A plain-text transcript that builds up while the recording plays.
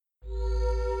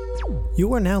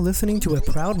You are now listening to a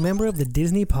proud member of the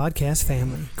Disney Podcast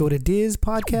family. Go to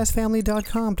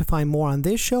DizPodcastFamily.com to find more on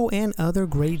this show and other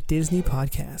great Disney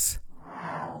podcasts.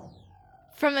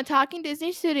 From the Talking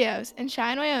Disney Studios in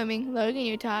Cheyenne, Wyoming, Logan,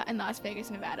 Utah, and Las Vegas,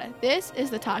 Nevada, this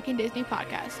is the Talking Disney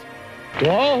Podcast.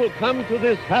 To all who come to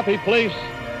this happy place,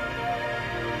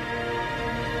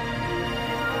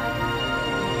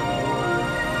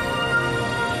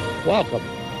 welcome.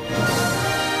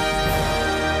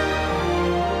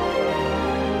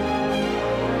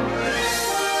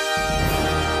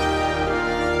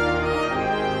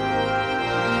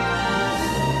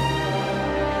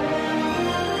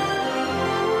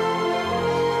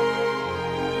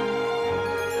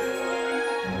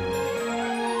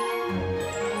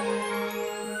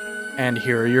 And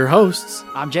here are your hosts.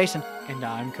 I'm Jason. And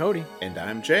I'm Cody. And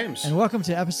I'm James. And welcome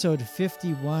to episode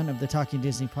 51 of the Talking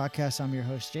Disney Podcast. I'm your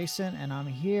host, Jason, and I'm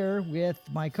here with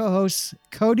my co-hosts,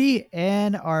 Cody,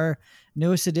 and our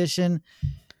newest addition,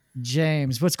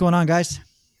 James. What's going on, guys?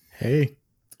 Hey.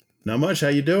 Not much. How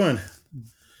you doing?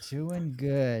 Doing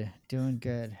good. Doing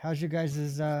good. How's your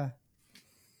guys'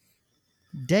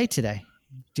 day today?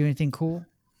 Do anything cool?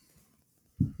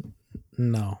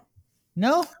 No.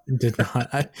 No? Did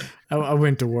not. I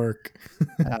went to work.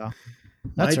 Oh,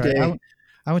 that's right.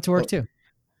 I went to work too.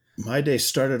 My day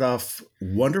started off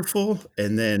wonderful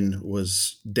and then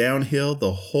was downhill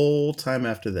the whole time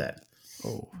after that.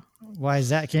 Oh. Why is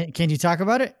that? Can you talk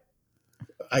about it?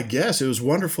 I guess it was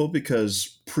wonderful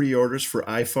because pre-orders for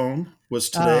iPhone was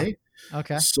today. Oh,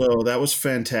 okay. So that was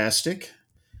fantastic.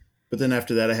 But then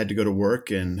after that, I had to go to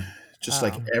work, and just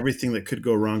like everything that could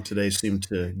go wrong today seemed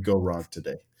to go wrong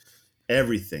today.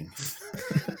 Everything.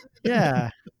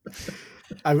 Yeah.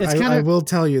 I will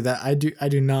tell you that I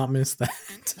do not miss that.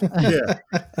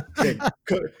 Yeah.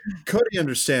 Cody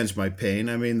understands my pain.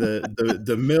 I mean,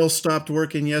 the mill stopped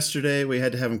working yesterday. We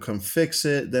had to have him come fix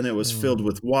it. Then it was filled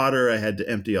with water. I had to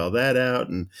empty all that out.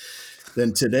 And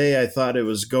then today I thought it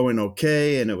was going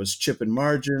okay and it was chipping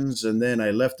margins. And then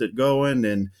I left it going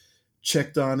and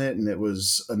checked on it and it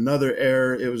was another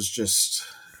error. It was just...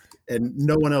 And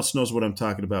no one else knows what I'm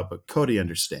talking about, but Cody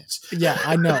understands. Yeah,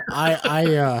 I know.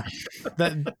 I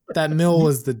that mill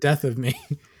was the death of me.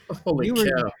 Holy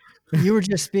cow. You were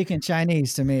just speaking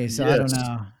Chinese to me, so yes. I don't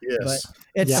know. Yes. But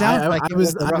it sounds like I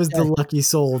was the lucky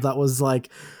soul that was like,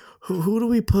 who do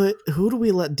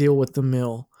we let deal with the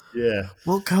mill? Yeah.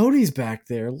 Well, Cody's back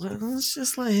there. Let's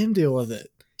just let him deal with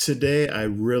it. Today I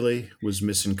really was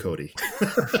missing Cody.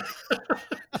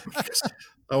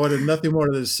 I wanted nothing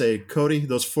more than to say, Cody,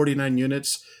 those 49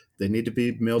 units, they need to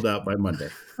be milled out by Monday.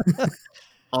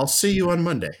 I'll see you on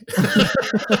Monday.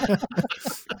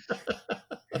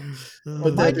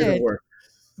 But that didn't work.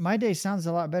 My day sounds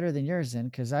a lot better than yours then,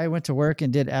 because I went to work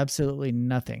and did absolutely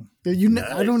nothing. Nice.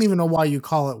 I don't even know why you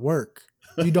call it work.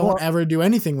 You don't ever do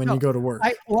anything when you go to work.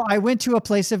 I went to a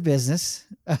place of business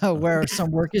where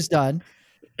some work is done.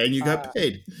 And you got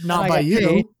paid. Not by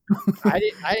you. I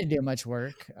didn't do much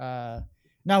work.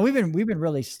 No, we've been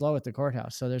really slow at the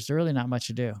courthouse, so there's really not much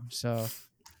to do. So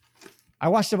I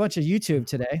watched a bunch of YouTube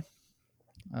today.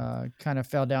 Kind of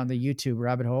fell down the YouTube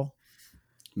rabbit hole.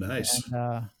 Nice.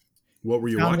 And, what were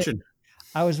you watching?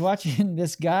 I was watching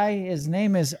this guy. His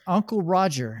name is Uncle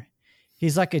Roger.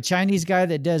 He's like a Chinese guy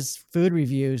that does food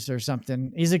reviews or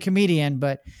something. He's a comedian,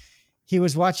 but he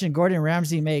was watching Gordon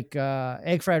Ramsay make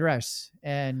egg fried rice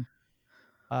and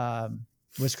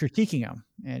was critiquing him.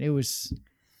 And he's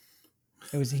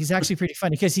actually pretty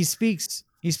funny because he speaks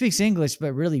English,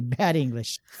 but really bad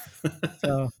English.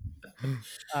 So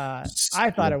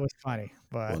I thought it was funny.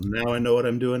 But well, now I know what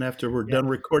I'm doing after we're done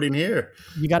recording here.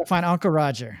 You got to find Uncle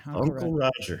Roger. Uncle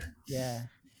Roger. Yeah.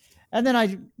 And then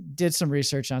I did some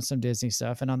research on some Disney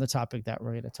stuff and on the topic that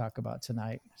we're going to talk about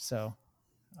tonight. So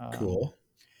cool.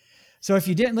 So if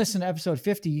you didn't listen to episode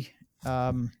 50,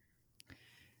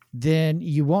 then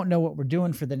you won't know what we're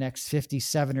doing for the next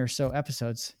 57 or so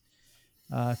episodes.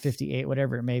 58,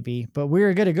 whatever it may be. But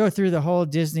we're going to go through the whole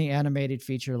Disney animated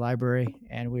feature library,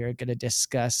 and we are going to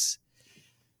discuss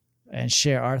and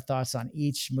share our thoughts on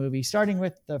each movie, starting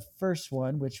with the first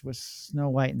one, which was Snow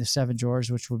White and the Seven Dwarfs,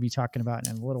 which we'll be talking about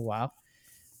in a little while,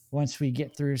 once we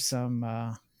get through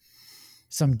some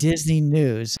Disney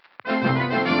news.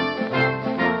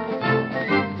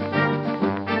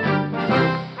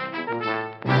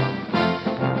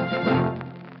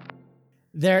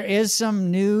 There is some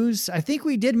news. I think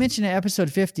we did mention in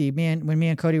episode 50, when me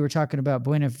and Cody were talking about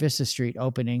Buena Vista Street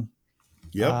opening.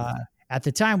 Yep. At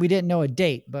the time, we didn't know a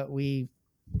date, but we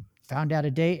found out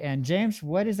a date. And James,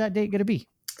 what is that date going to be?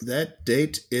 That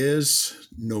date is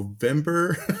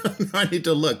November. I need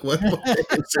to look. What day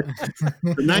is it?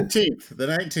 The 19th. The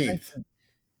 19th.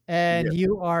 And Yeah.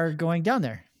 you are going down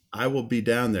there I will be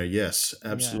down there. Yes,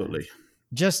 absolutely.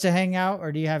 just to hang out,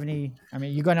 or do you have any? I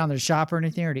mean, you going down there to shop or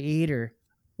anything, or to eat, or?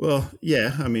 Well,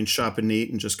 yeah. I mean, shop and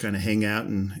eat and just kind of hang out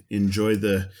and enjoy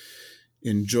the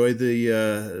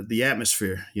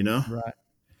atmosphere. Right.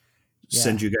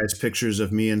 Send you guys pictures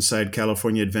of me inside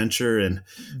California Adventure and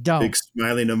Don't. big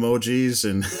smiling emojis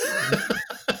and.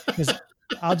 'Cause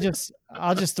I'll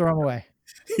just throw them away.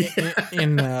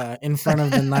 in front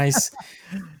of the nice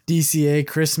DCA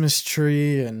Christmas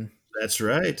tree, and That's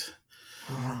right.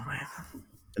 oh man,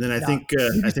 And then I think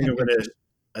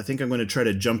I'm gonna try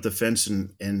to jump the fence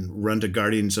and run to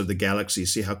Guardians of the Galaxy,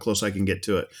 see how close I can get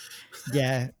to it.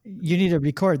 Yeah, you need to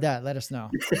record that. Let us know.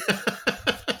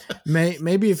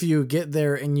 maybe if you get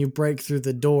there and you break through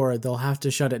the door, they'll have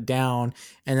to shut it down,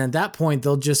 and at that point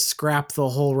they'll just scrap the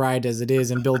whole ride as it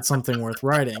is and build something worth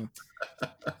riding.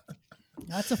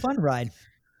 That's a fun ride.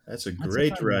 That's a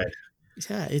great fun ride.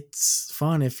 Yeah, it's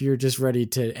fun if you're just ready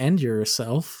to end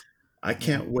yourself. I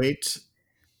can't wait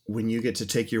when you get to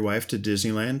take your wife to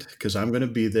Disneyland, because I'm going to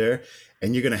be there,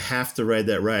 and you're going to have to ride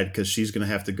that ride because she's going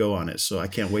to have to go on it. So I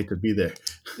can't wait to be there.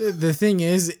 The thing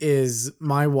is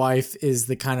my wife is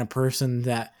the kind of person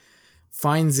that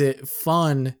finds it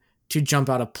fun to jump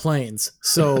out of planes.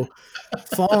 So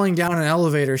falling down an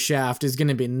elevator shaft is going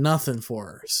to be nothing for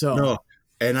her. So No,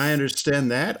 and I understand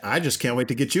that. I just can't wait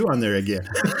to get you on there again.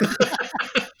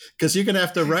 Because you're going to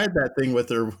have to ride that thing with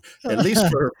her, at least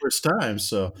for her first time.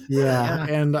 So yeah,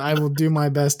 and I will do my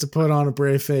best to put on a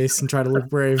brave face and try to look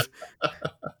brave.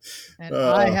 And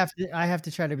I have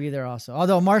to try to be there also.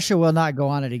 Although Marsha will not go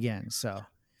on it again, so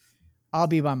I'll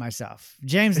be by myself.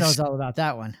 James knows all about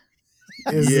that one.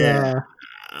 Yeah.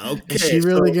 Okay. Is she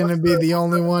really so going to be the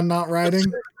only one not riding?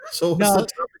 So No.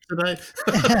 what's the topic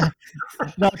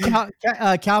tonight? No,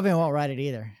 Calvin won't ride it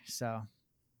either. So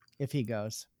if he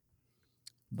goes,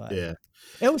 but Yeah.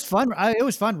 it was fun. It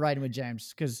was fun riding with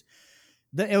James because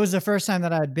it was the first time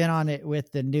that I'd been on it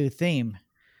with the new theme,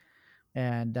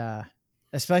 and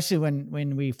especially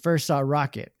when we first saw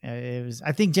Rocket, it was.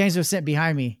 I think James was sitting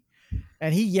behind me,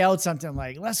 and he yelled something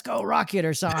like "Let's go Rocket"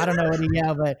 or something. I don't know what he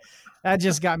yelled, but that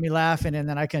just got me laughing, and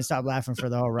then I couldn't stop laughing for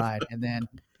the whole ride. And then,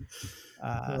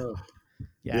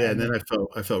 Yeah, and then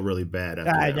I felt really bad.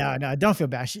 After that. No, don't feel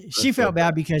bad. She felt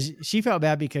bad because you felt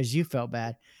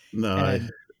bad. No, And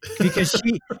because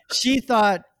she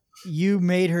thought you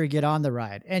made her get on the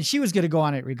ride, and she was going to go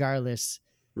on it regardless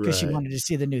because she right. wanted to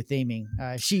see the new theming.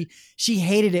 She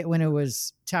hated it when it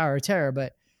was Tower of Terror,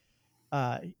 but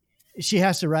she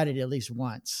has to ride it at least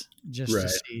once just Right. to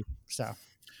see. So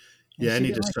Yeah, I she need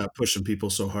to didn't like stop pushing people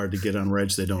so hard to get on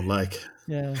rides they don't like. it.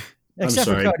 Yeah, I'm except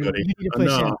sorry, for Cody. Cody. You need to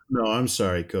push him. No, I'm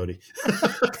sorry, Cody.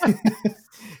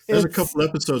 There's a couple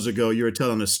episodes ago, you were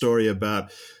telling a story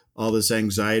about all this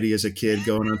anxiety as a kid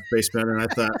going on Space Mountain, and I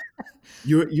thought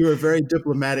you were very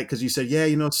diplomatic because you said, "Yeah,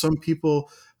 some people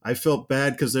I felt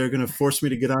bad because they're going to force me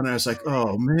to get on." And I was like,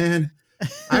 "Oh man,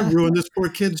 I ruined this poor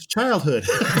kid's childhood."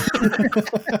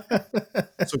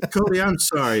 So Cody, I'm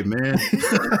sorry, man.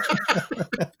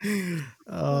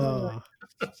 Oh,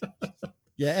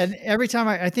 Yeah, and every time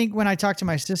I think when I talk to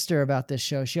my sister about this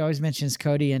show, she always mentions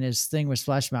Cody and his thing with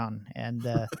Splash Mountain and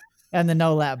the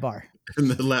no lap bar. In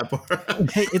the lap bar.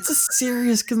 hey, it's a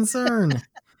serious concern.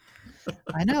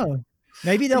 I know.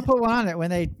 Maybe they'll put one on it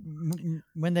when they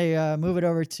move it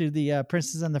over to the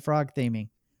Princess and the Frog theming.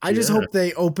 I just Yeah. hope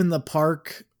they open the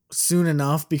park soon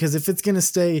enough, because if it's going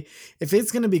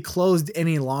to be closed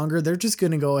any longer, they're just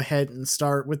going to go ahead and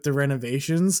start with the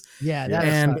renovations, Yeah,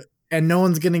 that is and no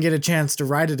one's going to get a chance to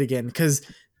ride it again, because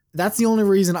that's the only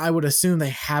reason I would assume they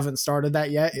haven't started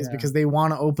that yet is Yeah. because they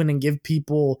want to open and give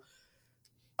people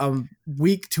a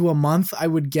week to a month, I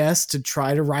would guess, to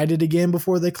try to ride it again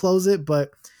before they close it.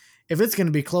 But if it's going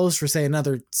to be closed for, say,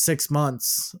 another 6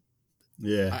 months,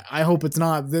 Yeah. I hope it's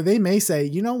not. They may say,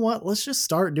 you know what, let's just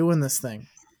start doing this thing.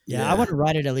 Yeah, I want to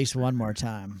ride it at least one more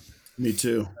time. Me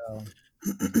too.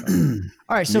 All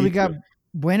right, so Me we got too.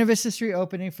 Buena Vista Street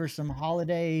opening for some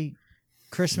holiday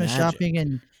Christmas Magic. shopping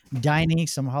and dining,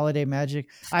 some holiday magic.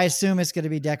 I assume it's going to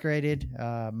be decorated.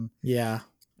 Yeah.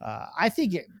 I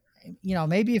think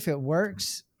maybe if it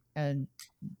works, and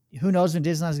who knows when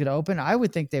Disneyland's going to open, I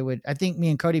would think they would. I think me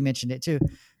and Cody mentioned it too.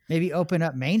 Maybe open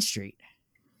up Main Street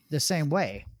the same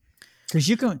way, because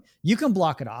you can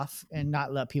block it off and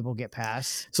not let people get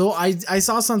past. So I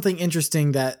saw something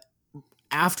interesting that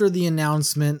after the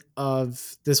announcement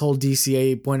of this whole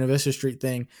DCA Buena Vista Street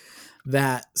thing,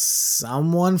 that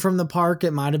someone from the park,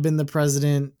 it might have been the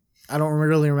president, I don't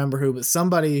really remember who, but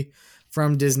somebody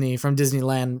from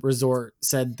Disneyland Resort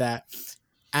said that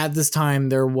at this time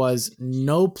there was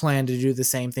no plan to do the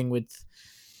same thing with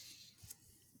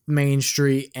Main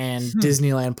Street and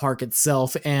Disneyland Park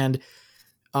itself. And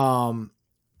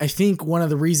I think one of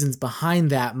the reasons behind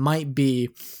that might be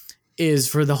is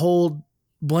for the whole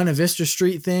Buena Vista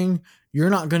Street thing, you're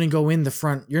not going to go in the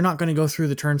front. You're not going to go through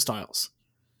the turnstiles.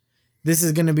 This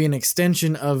is going to be an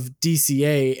extension of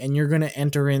DCA, and you're going to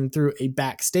enter in through a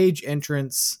backstage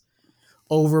entrance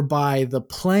over by the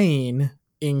plane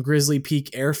in Grizzly Peak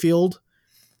Airfield.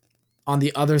 On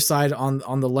the other side, on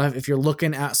the left, if you're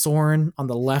looking at Soarin', on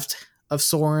the left of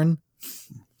Soarin',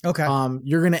 Okay.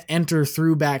 you're going to enter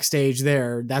through backstage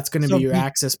there. That's going to be your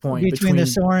access point between the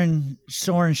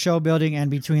Soarin' show building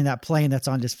and between that plane that's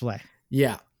on display.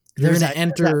 Yeah. You're going to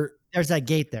enter. There's that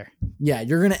gate there. Yeah,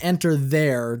 you're going to enter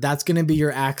there. That's going to be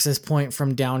your access point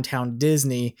from downtown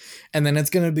Disney. And then it's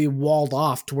going to be walled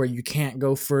off to where you can't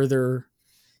go further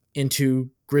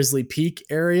into Grizzly Peak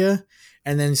area.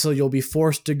 And then so you'll be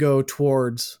forced to go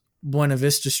towards Buena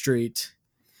Vista Street.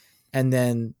 And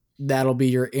then that'll be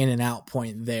your in and out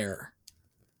point there.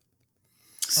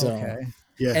 So, Okay.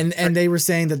 Yeah. and they were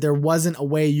saying that there wasn't a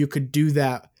way you could do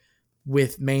that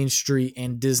with Main Street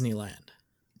and Disneyland.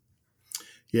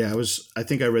 Yeah, I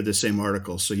think I read the same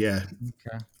article. So yeah,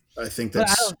 Okay. I think But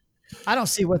that's I don't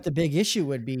see what the big issue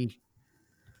would be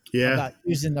yeah. about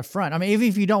using the front. I mean, even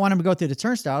if you don't want them to go through the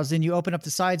turnstiles, then you open up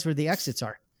the sides where the exits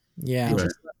are. Yeah. And Right.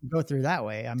 just let them go through that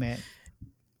way. I mean,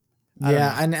 I don't Yeah,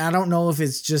 know. and I don't know if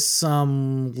it's just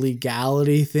some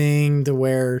legality thing to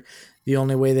where the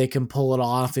only way they can pull it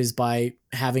off is by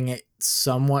having it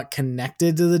somewhat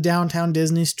connected to the downtown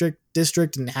Disney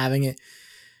district and having it,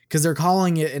 because they're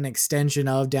calling it an extension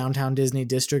of downtown Disney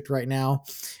district right now.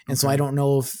 And so I don't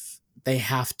know if they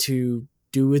have to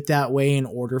do it that way in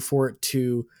order for it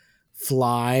to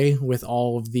fly with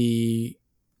all of the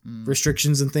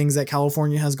restrictions and things that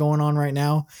California has going on right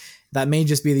now. That may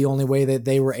just be the only way that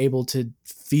they were able to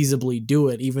feasibly do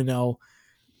it, even though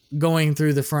going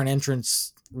through the front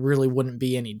entrance really wouldn't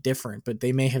be any different, but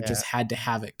they may have just had to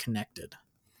have it connected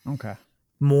Okay.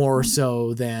 more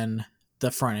so than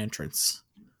the front entrance.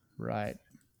 Right.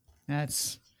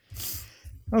 That's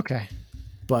okay.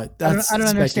 But I that's don't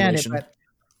understand it, speculation. but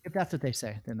if that's what they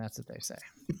say, then that's what they say.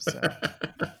 So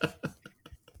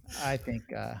I think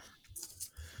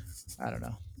I don't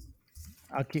know.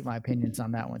 I'll keep my opinions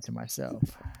on that one to myself.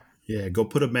 Yeah, go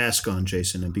put a mask on,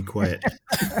 Jason, and be quiet.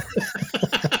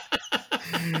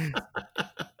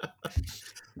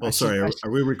 Oh, sorry.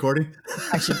 Are we recording?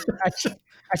 I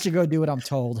should go do what I'm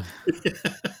told.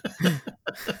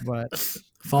 But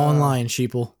Fall in line,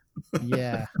 sheeple.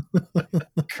 yeah,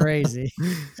 crazy.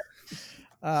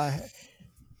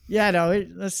 Yeah, no.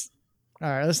 Let's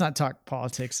not talk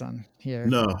politics on here.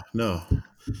 No.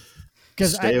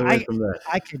 Because Stay away from that.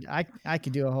 I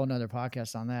could do a whole nother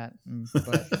podcast on that,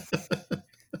 but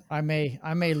I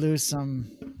may lose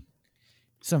some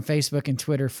Facebook and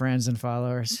Twitter friends and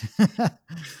followers.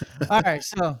 All right,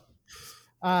 so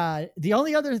the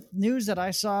only other news that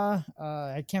I saw,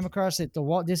 I came across at the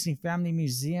Walt Disney Family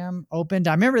Museum opened.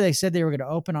 I remember they said they were going to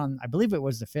open on, I believe it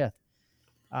was the 5th,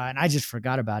 and I just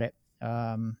forgot about it.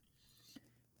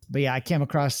 But yeah, I came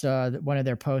across one of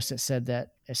their posts that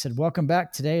said "Welcome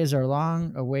back. Today is our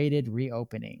long-awaited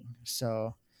reopening."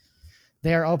 So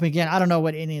they are open again. I don't know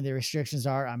what any of the restrictions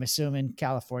are. I'm assuming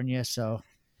California, so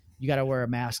you got to wear a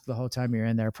mask the whole time you're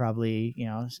in there. Probably,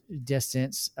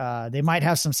 distance. They might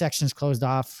have some sections closed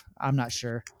off. I'm not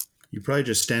sure. You probably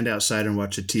just stand outside and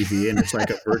watch a TV, and it's like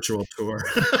a virtual tour.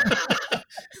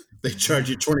 They charge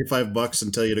you $25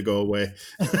 and tell you to go away.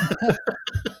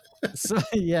 So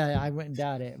yeah, I wouldn't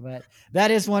doubt it, but that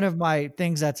is one of my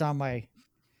things that's on my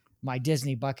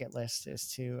Disney bucket list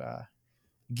is to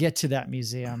get to that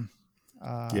museum.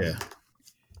 Yeah.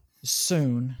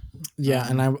 Soon. Yeah,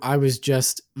 and I was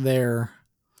just there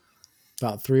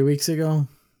about 3 weeks ago.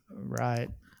 Right.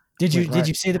 Did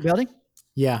you see the building?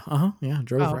 Yeah, yeah,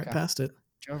 drove right okay. past it.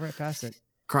 Drove right past it.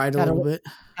 Cried a Had a little bit.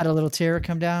 Had a little tear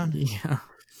come down. Yeah.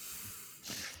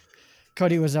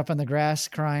 Cody was up on the grass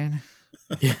crying.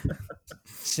 Yeah.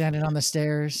 Standing on the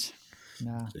stairs.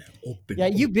 No. Open, Yeah,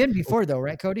 you've been before though,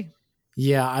 right, Cody?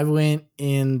 Yeah, I went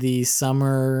in the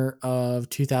summer of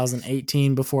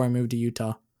 2018 before I moved to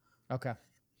Utah. Okay.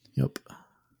 Yep.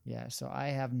 Yeah, so I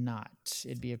have not.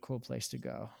 It'd be a cool place to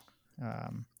go.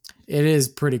 It is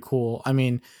pretty cool. I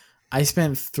mean, I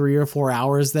spent 3 or 4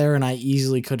 hours there, and I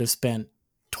easily could have spent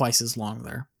twice as long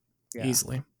there. Yeah.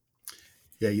 Easily.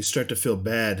 Yeah, you start to feel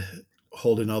bad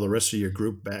holding all the rest of your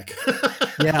group back.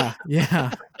 Yeah.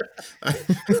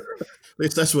 There's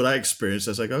least that's what I experienced.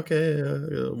 I was like, okay,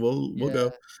 we'll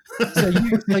go.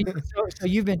 So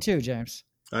you've been too, James.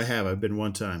 I have. I've been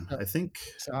one time. I think.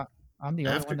 So I'm the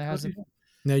only After one that hasn't been.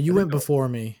 No, you went before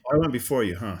me. I went before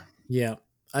you, huh? Yeah.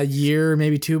 A year,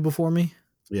 maybe 2 before me.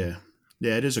 Yeah.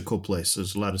 Yeah, it is a cool place.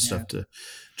 There's a lot of stuff to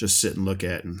just sit and look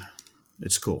at, and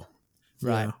it's cool.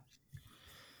 Right.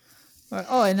 Yeah.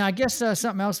 Oh, and I guess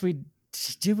something else I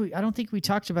don't think we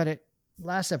talked about it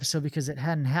last episode because it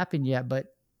hadn't happened yet,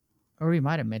 or we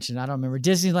might have mentioned, I don't remember.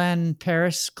 Disneyland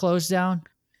Paris closed down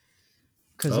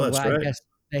because I guess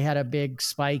they had a big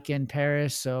spike in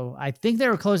Paris. So I think they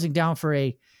were closing down for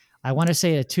I want to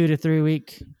say a 2 to 3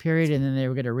 week period, and then they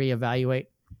were going to reevaluate.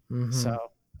 Mm-hmm. So,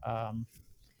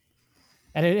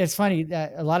 and it's funny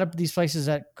that a lot of these places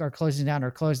that are closed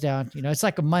down. It's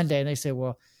like a Monday, and they say,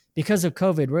 well, because of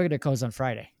COVID, we're going to close on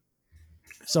Friday.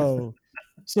 So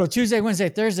Tuesday, Wednesday,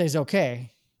 Thursday is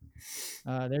okay.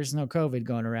 There's no COVID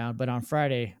going around, but on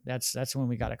Friday, that's when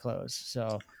we got to close.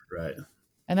 So, right.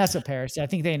 And that's what Paris did. I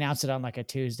think they announced it on like a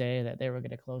Tuesday that they were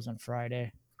going to close on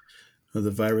Friday. Well,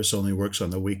 the virus only works on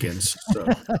the weekends. So.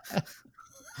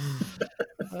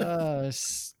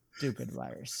 Stupid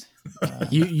virus.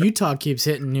 Utah keeps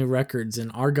hitting new records,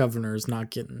 and our governor is not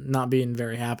being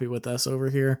very happy with us over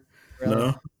here. Really?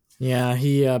 No. Yeah,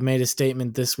 he made a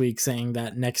statement this week saying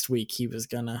that next week he was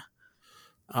gonna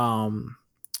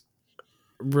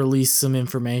release some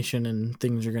information, and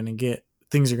things are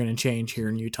gonna change here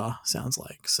in Utah. Sounds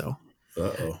like so.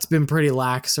 It's been pretty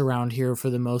lax around here for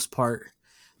the most part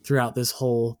throughout this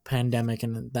whole pandemic,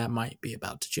 and that might be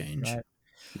about to change. Right.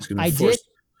 He's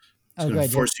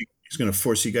going to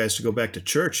force you guys to go back to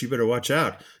church. You better watch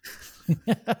out.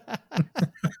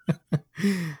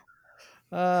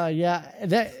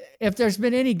 If there's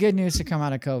been any good news to come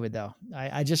out of COVID, though,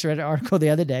 I just read an article the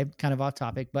other day, kind of off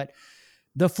topic, but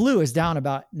the flu is down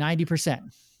about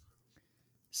 90%.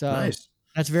 So nice.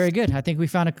 That's very good. I think we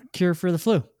found a cure for the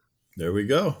flu. There we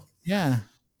go. Yeah.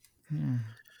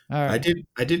 All right.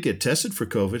 I did get tested for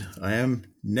COVID. I am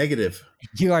negative.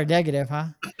 You are negative, huh?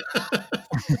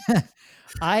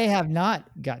 I have not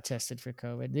got tested for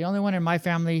COVID. The only one in my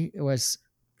family was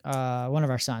one of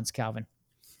our sons, Calvin.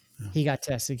 He got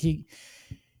tested. He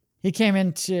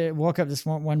woke up this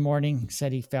one morning,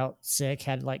 said he felt sick,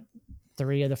 had like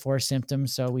 3 of the 4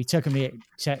 symptoms. So we took him to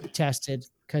get tested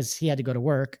because he had to go to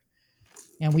work,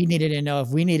 and we needed to know if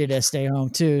we needed to stay home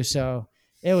too. So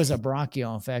it was a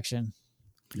bronchial infection.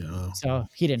 Yeah. So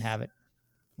he didn't have it,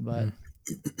 but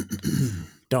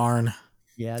darn.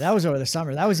 Yeah, that was over the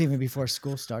summer. That was even before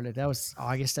school started. That was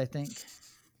August, I think.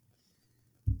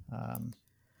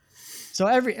 So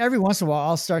every once in a while,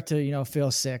 I'll start to feel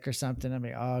sick or something. I'm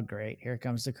like, oh great, here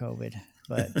comes the COVID.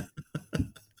 But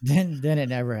then it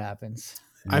never happens.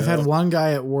 I've had one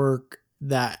guy at work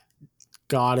that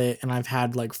got it, and I've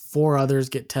had like 4 others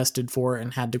get tested for it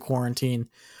and had to quarantine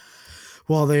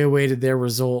while they awaited their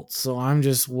results. So I'm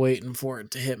just waiting for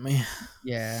it to hit me.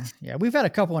 Yeah. We've had a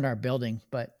couple in our building,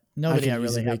 but nobody I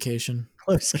really have vacation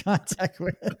close contact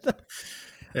with.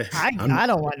 I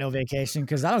don't want no vacation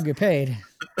because I don't get paid.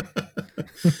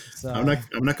 So. I'm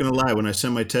not going to lie. When I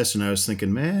sent my test, and I was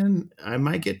thinking, man, I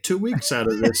might get 2 weeks out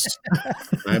of this.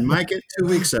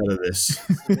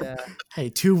 Yeah. Hey,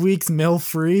 2 weeks meal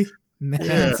free.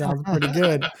 Man, sounds pretty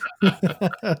good.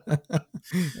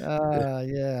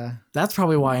 Yeah. That's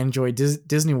probably why I enjoyed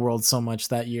Disney World so much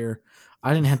that year.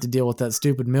 I didn't have to deal with that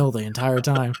stupid mill the entire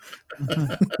time.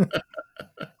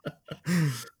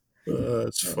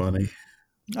 That's funny.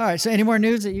 All right. So any more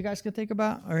news that you guys could think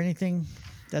about, or anything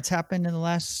that's happened in the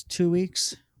last 2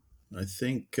 weeks? I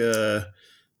think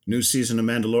new season of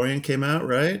Mandalorian came out,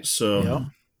 right? So yep.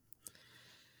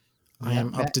 I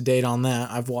am up to date on that.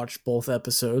 I've watched both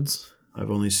episodes. I've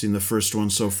only seen the first one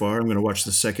so far. I'm going to watch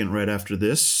the second right after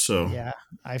this. So yeah,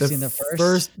 I've seen the first.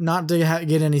 First, not to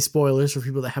get any spoilers for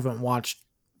people that haven't watched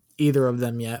either of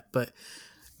them yet, but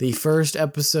the first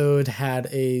episode had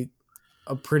a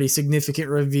pretty significant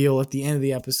reveal at the end of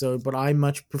the episode, but I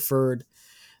much preferred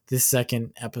the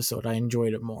second episode. I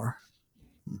enjoyed it more.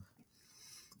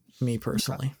 Me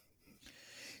personally.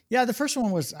 Yeah, the first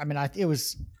one was, it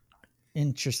was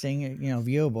interesting,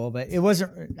 viewable, but it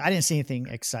wasn't, I didn't see anything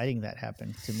exciting that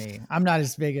happened to me. I'm not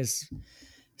as big as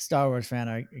Star Wars fan,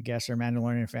 I guess, or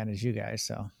Mandalorian fan as you guys.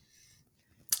 So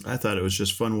I thought it was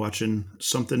just fun watching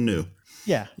something new.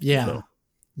 Yeah. So.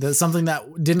 That's something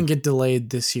that didn't get delayed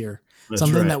this year. That's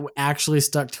something right. that actually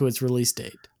stuck to its release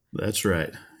date. That's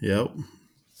right. Yep.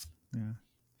 Yeah.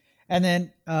 And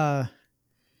then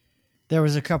there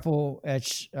was a couple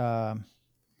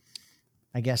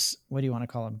I guess, what do you want to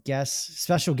call them?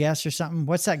 Special guests or something?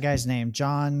 What's that guy's name?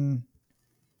 John,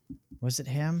 was it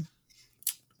him?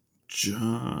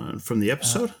 John from the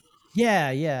episode?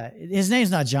 Yeah. His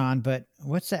name's not John, but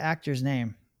what's the actor's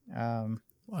name?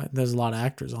 There's a lot of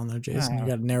actors on there, Jason. You Oh.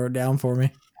 got to narrow it down for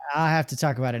me. I'll have to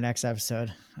talk about it next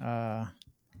episode.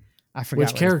 I forgot Which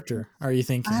what his- character are you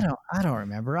thinking? I don't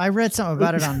remember. I read something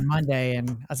about it on Monday, and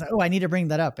I was like, "Oh, I need to bring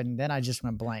that up," and then I just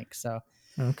went blank. So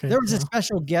Okay. there was a well,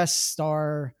 special guest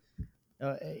star.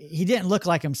 He didn't look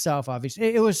like himself, obviously.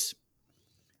 It was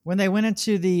when they went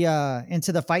into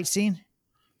the fight scene,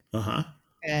 Uh-huh.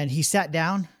 and he sat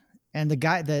down, and the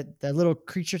guy, the little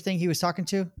creature thing he was talking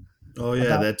to. Oh yeah,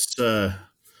 About- that's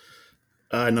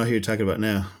I know who you're talking about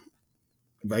now.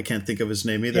 But I can't think of his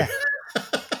name either. Yeah.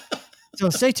 So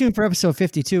stay tuned for episode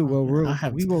 52, where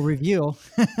we will reveal.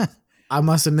 I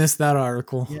must have missed that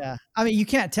article. Yeah, I mean, you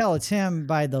can't tell it's him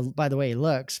by the way he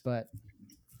looks, but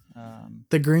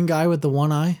The green guy with the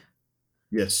one eye.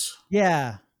 Yes.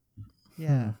 yeah.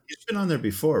 He's been on there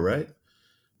before, right?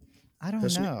 I don't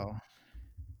Doesn't- know.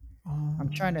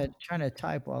 I'm trying to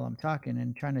type while I'm talking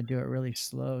and trying to do it really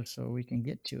slow so we can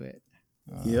get to it.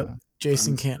 Yep.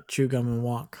 Jason can't chew gum and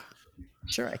walk,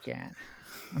 Sure, I can.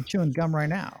 I'm chewing gum right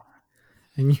now.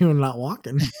 and you're not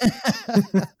walking.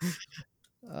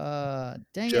 Dang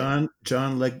it.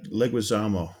 John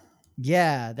Leguizamo.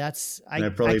 Yeah, that's I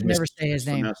And can never say his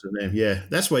name. mispronounced his name. Yeah,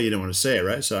 that's why you don't want to say it,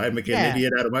 right? So I'd make Yeah. an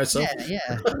idiot out of myself.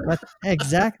 Yeah. That's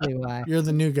exactly why. You're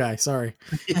the new guy. Sorry.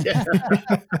 Yeah.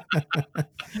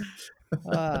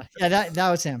 That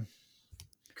was him.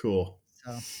 Cool.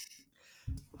 So,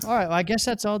 all right. Well, I guess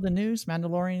that's all the news.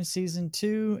 Mandalorian season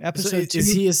 2, So episode 2.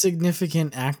 is he a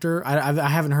significant actor? I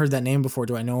haven't heard that name before.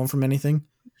 Do I know him from anything?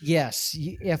 Yes.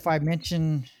 If I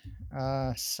mention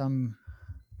some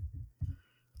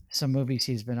movies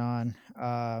he's been on,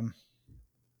 how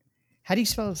do you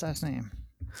spell his last name?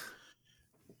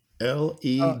 Leg.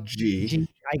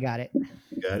 I got it.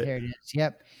 Got it. There it is.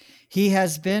 Yep. He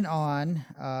has been on.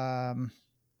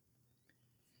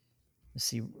 Let's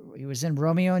see. He was in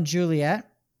Romeo and Juliet.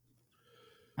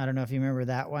 I don't know if you remember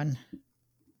that one.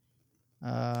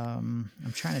 I'm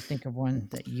trying to think of one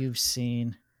that you've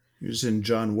seen. He was in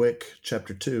John Wick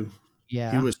Chapter 2.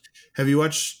 Yeah. He was. Have you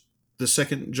watched the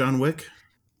second John Wick?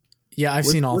 Yeah, I've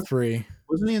seen all three.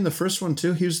 Wasn't he in the first one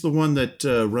too? He was the one that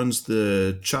runs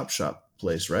the chop shop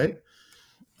place, right?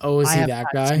 Oh, is I he have that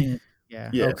not seen guy? it. Yeah.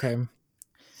 Yeah. Okay.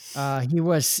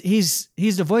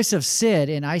 He's the voice of Sid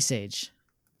in Ice Age.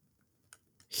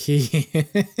 He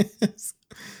is.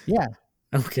 Yeah.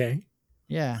 Okay.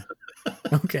 Yeah.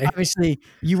 Okay. Obviously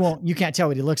you can't tell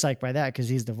what he looks like by that because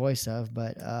he's the voice of,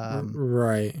 but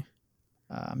Right.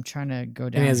 I'm trying to go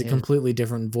down. And he has a his- completely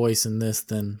different voice in this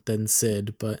than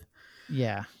Sid, but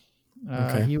Yeah.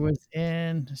 Okay. He was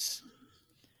in.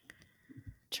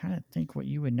 Trying to think what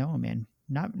you would know him in.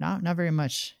 Not very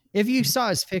much. If you saw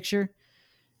his picture,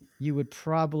 you would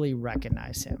probably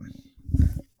recognize him.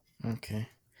 okay.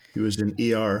 He was in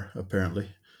ER apparently.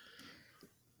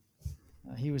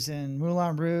 He was in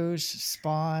Moulin Rouge,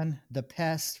 Spawn, The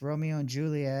Pest, Romeo and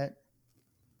Juliet.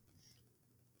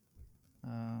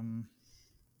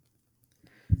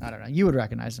 I don't know. You would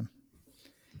recognize him.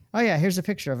 Oh yeah, here's a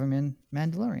picture of him in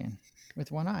Mandalorian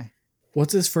with one eye.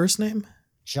 What's his first name?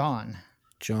 John.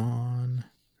 John.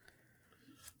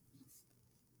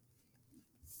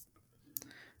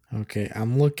 Okay,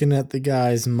 I'm looking at the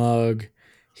guy's mug.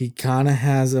 He kind of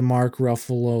has a Mark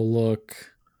Ruffalo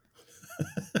look.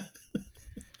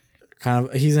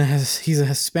 He's a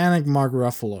Hispanic Mark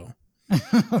Ruffalo.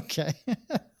 Okay.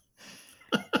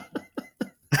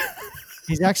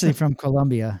 He's actually from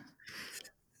Colombia.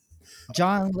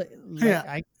 John,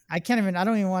 Yeah. I can't even. I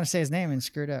don't even want to say his name and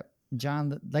screw it up.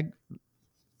 John,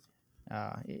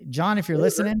 John, if you're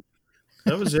listening,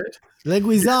 That was it.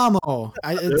 Leguizamo.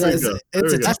 There we go. There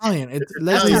It's we go. Italian. It's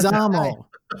Italian.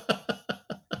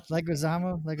 Leguizamo.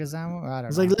 Leguizamo. I don't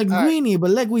It's know. like All right. Linguini,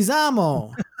 but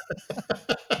Leguizamo.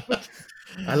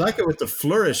 I like it with the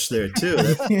flourish there too.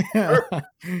 That's- Yeah.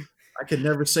 I could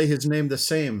never say his name the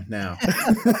same now.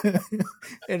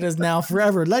 It is now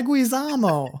forever.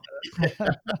 Leguizamo.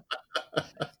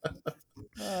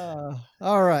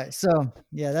 All right. So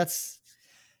yeah, that's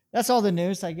all the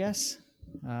news, I guess.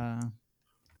 All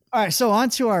right. So on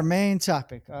to our main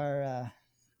topic, our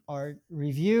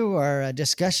review, our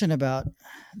discussion about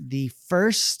the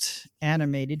first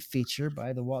animated feature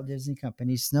by the Walt Disney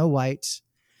Company, Snow White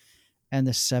and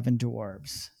the Seven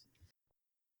Dwarfs.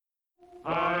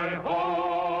 Hi ho,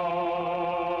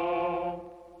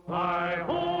 hi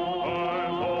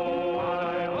ho,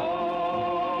 hi ho,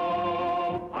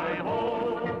 hi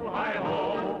ho, hi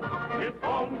ho, it's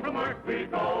home from work we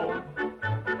go.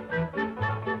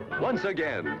 Once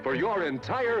again, for your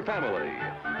entire family,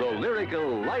 the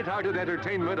lyrical, light-hearted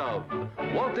entertainment of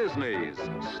Walt Disney's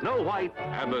Snow White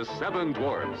and the Seven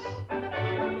Dwarfs.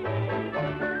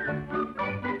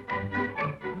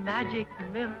 Magic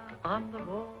mirror on the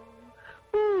wall.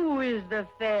 Who is the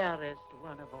fairest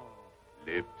one of all?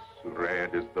 Lips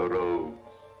red as the rose,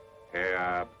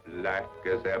 hair black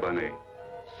as ebony,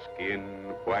 skin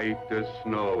white as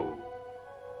snow.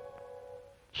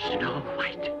 Snow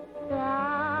White.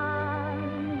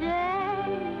 Someday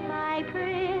my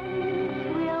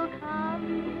prince will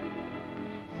come.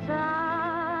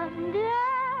 Someday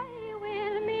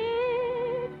we'll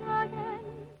meet again.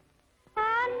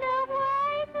 And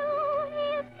away to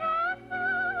his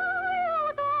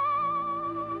castle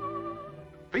go.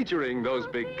 Featuring those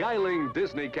beguiling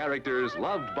Disney characters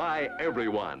loved by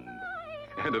everyone.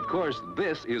 And of course,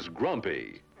 this is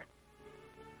Grumpy.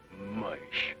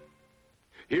 Mush.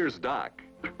 Here's Doc.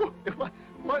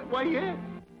 Why, yeah.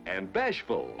 And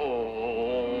Bashful.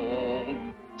 Oh.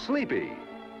 Sleepy.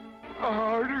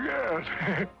 Hard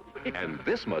to get. And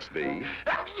this must be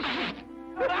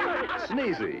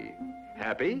Sneezy.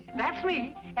 Happy? That's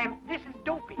me, and this is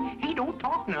Dopey. He don't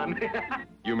talk none.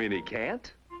 You mean he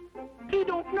can't? He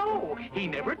don't know. He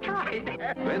never tried.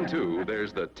 Then, too,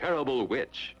 there's the terrible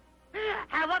witch.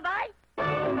 Have a bite.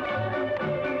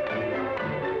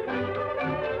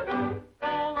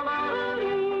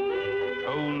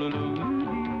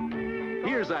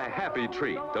 Here's a happy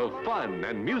treat of fun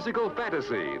and musical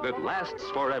fantasy that lasts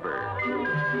forever.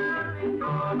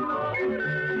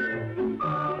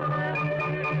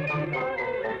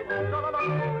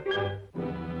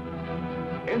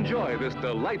 Enjoy this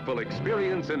delightful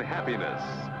experience in happiness.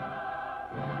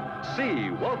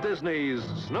 See Walt Disney's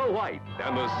Snow White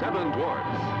and the Seven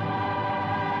Dwarfs.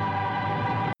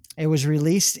 It was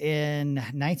released in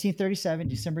 1937,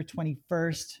 December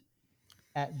 21st,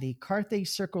 at the Carthay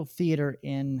Circle Theater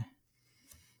in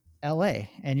LA.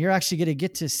 And you're actually going to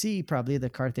get to see probably the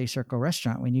Carthay Circle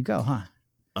restaurant when you go, huh?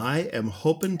 I am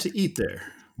hoping to eat there.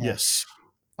 Yeah. Yes.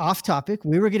 Off topic.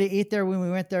 We were going to eat there when we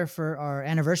went there for our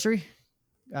anniversary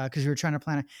because we were trying to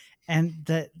plan it. And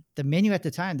the menu at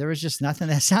the time, there was just nothing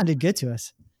that sounded good to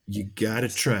us. You got to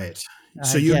try it.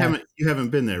 So you haven't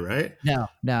been there, right? No.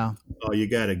 Oh, you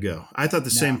got to go. I thought the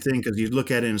same thing because you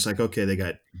look at it and it's like, okay, they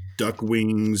got duck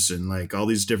wings and like all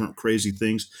these different crazy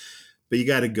things, but you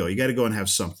got to go. You got to go and have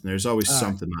something. There's always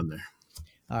something on there.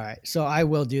 All right. So I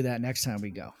will do that next time we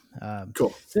go.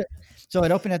 Cool. So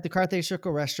it opened at the Carthay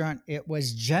Circle restaurant. It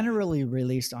was generally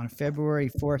released on February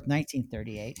 4th,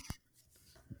 1938.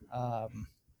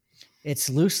 It's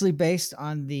loosely based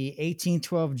on the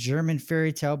 1812 German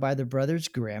fairy tale by the Brothers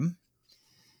Grimm.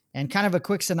 And kind of a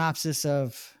quick synopsis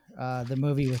of the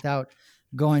movie without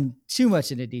going too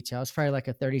much into detail. It's probably like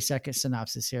a 30-second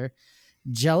synopsis here.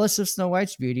 Jealous of Snow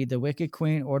White's beauty, the wicked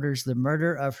queen orders the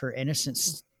murder of her innocent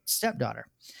stepdaughter,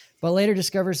 but later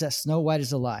discovers that Snow White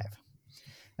is alive.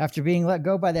 After being let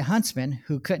go by the huntsman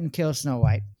who couldn't kill Snow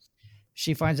White,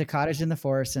 she finds a cottage in the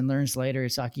forest and learns later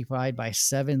it's occupied by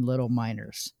 7 little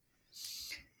miners.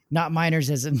 Not minors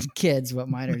as in kids, but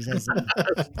minors as in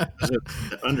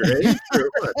underage or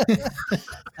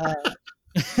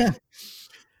what?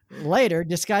 Later,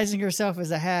 disguising herself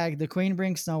as a hag, the queen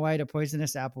brings Snow White a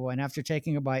poisonous apple, and after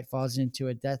taking a bite, falls into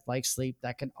a death-like sleep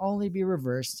that can only be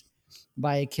reversed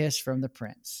by a kiss from the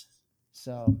prince.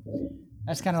 So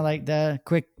that's kind of like the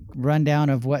quick rundown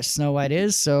of what Snow White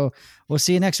is. So we'll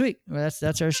see you next week. Well,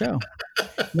 that's our show.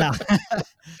 Now,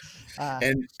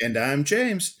 and I'm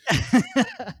James.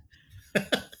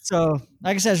 So,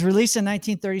 like I said, it's released in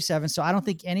 1937. So I don't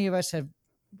think any of us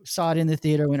saw it in the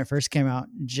theater when it first came out.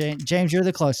 James, you're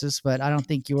the closest, but I don't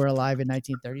think you were alive in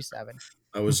 1937.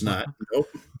 I was not. Nope.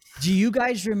 Do you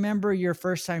guys remember your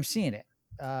first time seeing it?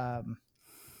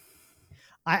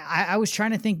 I was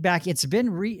trying to think back. It's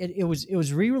been it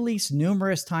was re-released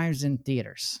numerous times in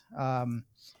theaters.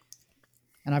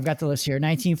 And I've got the list here: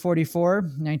 1944,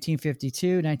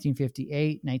 1952,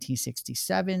 1958,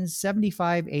 1967,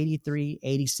 75, 83,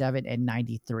 87, and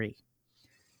 93.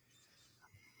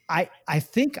 I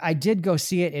think I did go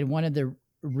see it in one of the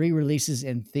re-releases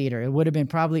in theater. It would have been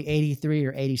probably 83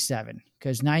 or 87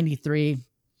 because 93,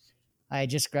 I had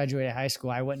just graduated high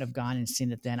school. I wouldn't have gone and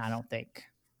seen it then, I don't think.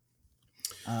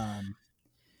 I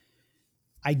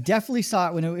definitely saw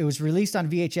it when it was released on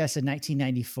VHS in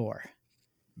 1994.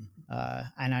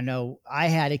 And I know I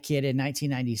had a kid in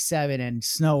 1997 and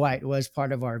Snow White was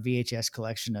part of our VHS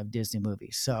collection of Disney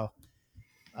movies. So,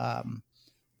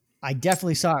 I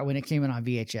definitely saw it when it came in on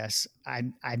VHS.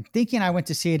 I'm thinking I went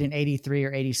to see it in 83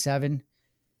 or 87.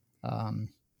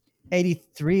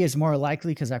 83 is more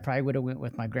likely because I probably would have went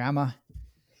with my grandma.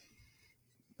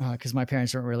 because my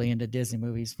parents weren't really into Disney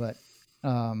movies, but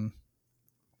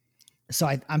so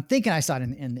I'm thinking I saw it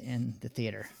in the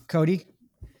theater. Cody,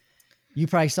 you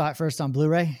probably saw it first on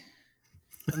Blu-ray.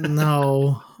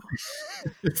 No.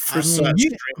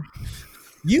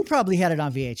 You probably had it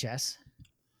on VHS.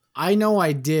 I know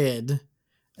I did.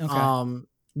 Okay.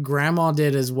 Grandma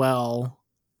did as well.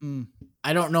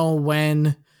 I don't know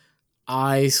when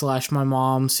my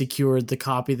mom secured the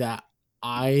copy that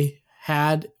I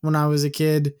had when I was a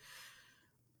kid.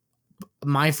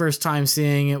 My first time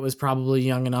seeing it was probably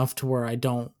young enough to where I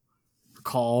don't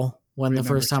recall when the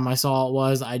first time I saw it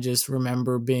was. I just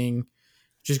remember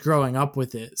just growing up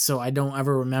with it. So I don't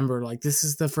ever remember like, this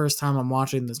is the first time I'm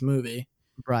watching this movie.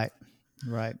 Right.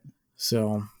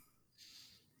 So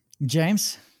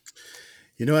James?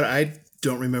 You know what? I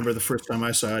don't remember the first time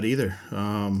I saw it either.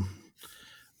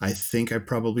 I think I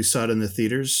probably saw it in the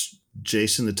theaters.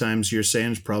 Jason, the times you're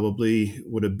saying probably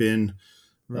would have been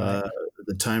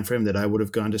the time frame that I would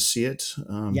have gone to see it.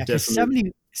 Yeah, because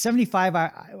 75,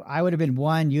 I would have been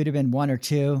 1, you'd have been 1 or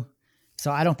 2.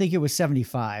 So I don't think it was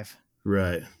 75.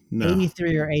 Right. No.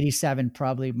 83 or 87,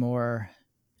 probably more.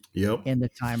 Yep. In the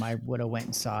time I would have went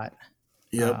and saw it.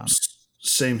 Yep.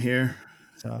 Same here.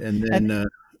 So, and then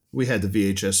we had the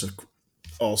VHS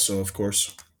also, of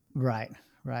course. Right.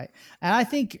 And I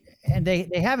think, and they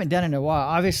haven't done it in a while,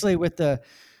 obviously with the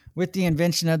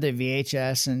invention of the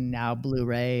VHS and now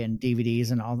Blu-ray and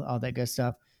DVDs and all that good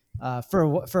stuff.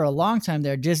 For a long time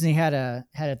there, Disney had a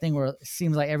thing where it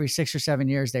seems like every 6 or 7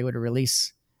 years they would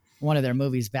release one of their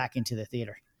movies back into the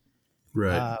theater.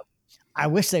 Right. I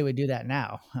wish they would do that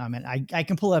now. I mean, I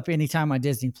can pull up anytime on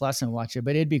Disney Plus and watch it,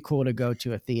 but it'd be cool to go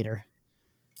to a theater.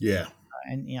 Yeah.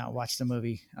 And watch the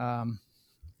movie.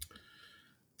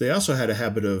 They also had a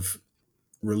habit of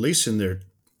releasing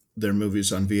their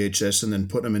movies on VHS and then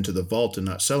putting them into the vault and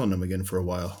not selling them again for a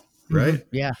while, right?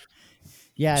 Mm-hmm.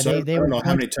 Yeah. So I don't know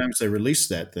how many times they released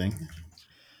that thing.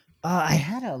 I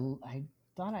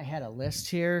thought I had a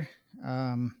list here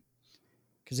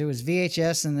because it was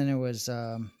VHS and then it was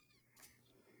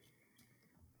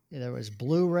there was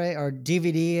Blu-ray or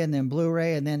DVD and then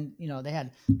Blu-ray and then they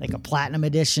had like a platinum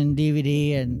edition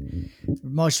DVD and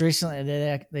most recently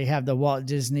they have the Walt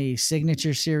Disney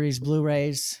Signature Series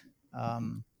Blu-rays.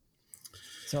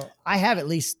 So I have at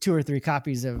least 2 or 3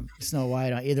 copies of Snow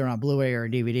White either on Blu-ray or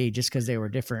DVD just because they were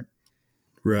different,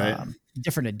 right?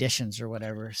 Different editions or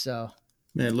whatever. So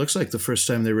man, it looks like the first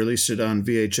time they released it on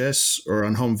VHS or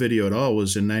on home video at all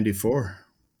was in '94.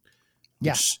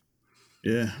 Yeah.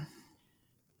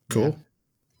 Cool.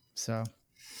 Yeah.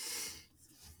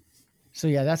 So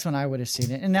yeah, that's when I would have seen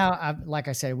it. And now, like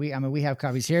I said, we have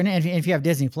copies here. And if you have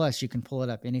Disney Plus, you can pull it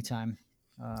up anytime.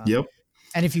 Yep.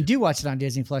 And if you do watch it on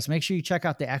Disney Plus, make sure you check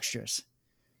out the extras.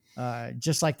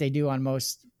 Just like they do on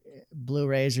most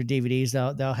Blu-rays or DVDs,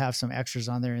 they'll have some extras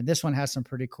on there. And this one has some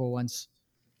pretty cool ones.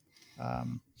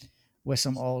 With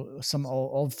some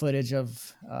old footage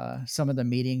of some of the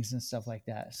meetings and stuff like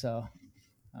that. So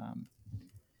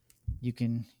you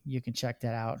can check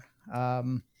that out.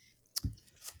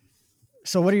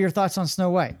 So what are your thoughts on Snow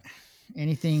White?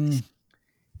 Anything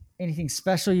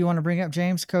special you want to bring up,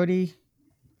 James, Cody?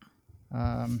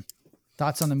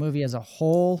 Thoughts on the movie as a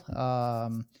whole?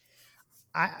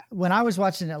 When I was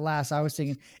watching it last, I was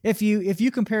thinking if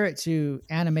you compare it to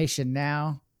animation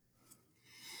now,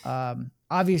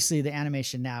 obviously the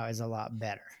animation now is a lot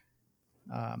better.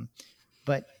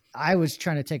 But I was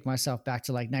trying to take myself back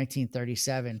to like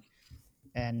 1937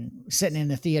 and sitting in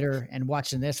the theater and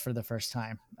watching this for the first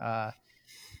time.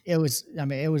 It was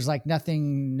like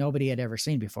nothing nobody had ever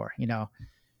seen before, Yeah.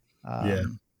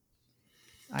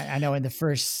 I know when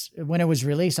it was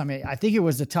released, I think it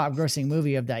was the top grossing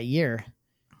movie of that year,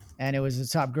 and it was the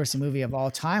top grossing movie of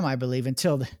all time, I believe,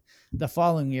 until the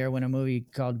following year when a movie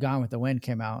called Gone with the Wind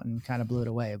came out and kind of blew it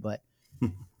away. But,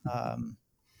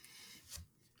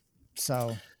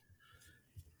 so.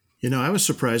 I was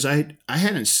surprised. I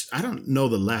don't know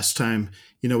the last time,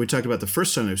 we talked about the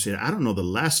first time I've seen it. I don't know the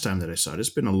last time that I saw it. It's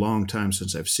been a long time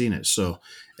since I've seen it. So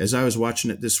as I was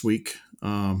watching it this week,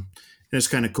 and it's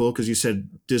kind of cool because you said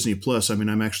Disney Plus.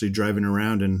 I'm actually driving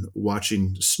around and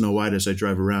watching Snow White as I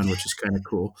drive around, which is kind of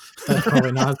cool. That's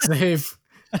probably not safe.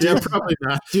 Yeah, probably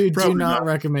not. Dude, probably do not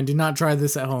recommend. Do not try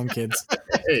this at home, kids.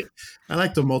 Hey, I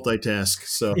like to multitask.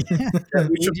 So we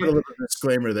should put a little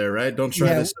disclaimer there, right? Don't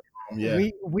try this at home. Yeah.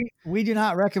 We do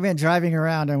not recommend driving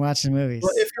around and watching movies.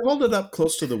 Well, if you hold it up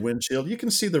close to the windshield, you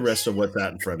can see the rest of what's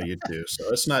out in front of you too. So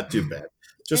it's not too bad.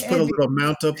 Just put a little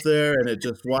mount up there and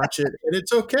just watch it, and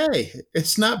it's okay.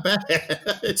 It's not bad.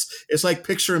 It's like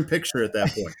picture in picture at that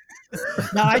point.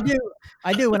 No,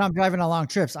 I do when I'm driving on long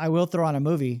trips. I will throw on a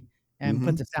movie and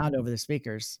put the sound over the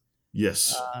speakers.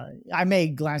 Yes. I may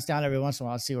glance down every once in a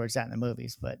while to see where it's at in the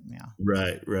movies, but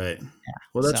Right. Yeah.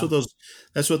 Well, that's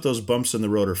what those bumps in the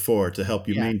road are for, to help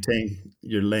you maintain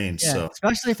your lane. Yeah, So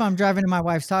especially if I'm driving in my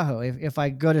wife's Tahoe. If I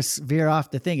go to veer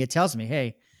off the thing, it tells me,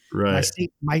 hey, my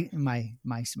seat, my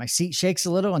seat shakes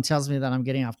a little and tells me that I'm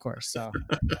getting off course. So,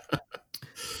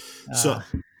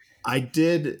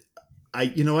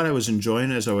 you know what, I was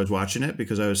enjoying as I was watching it,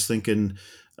 because I was thinking,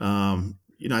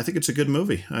 I think it's a good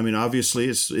movie. I mean, obviously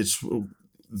it's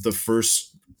the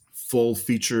first full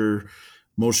feature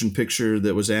motion picture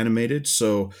that was animated.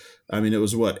 So, I mean, it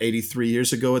was 83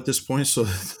 years ago at this point. So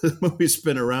the movie's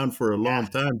been around for a long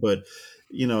time, but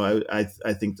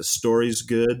I think the story's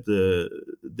good.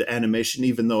 The animation,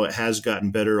 even though it has gotten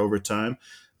better over time,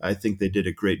 I think they did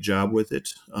a great job with it.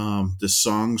 The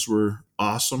songs were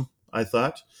awesome, I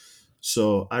thought.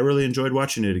 So I really enjoyed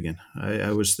watching it again.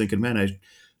 I was thinking, man, I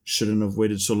shouldn't have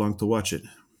waited so long to watch it.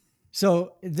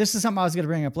 So this is something I was going to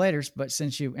bring up later, but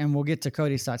and we'll get to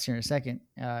Cody's thoughts here in a second.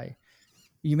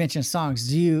 You mentioned songs.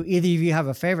 Do either of you have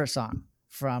a favorite song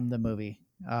from the movie?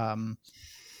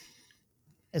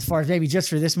 As far as maybe just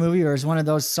for this movie, or is one of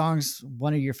those songs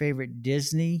one of your favorite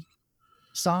Disney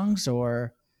songs,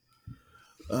 or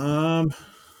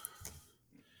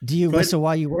do you whistle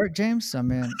while you work, James? I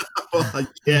mean, well,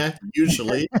 yeah,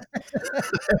 usually.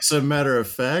 As a matter of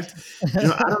fact, I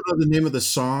don't know the name of the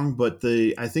song, but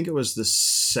I think it was the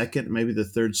second, maybe the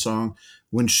third song,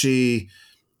 when she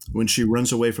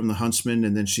runs away from the huntsman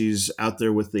and then she's out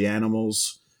there with the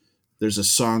animals. There's a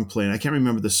song playing. I can't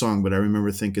remember the song, but I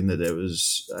remember thinking that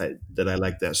I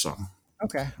liked that song.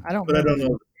 Okay, I don't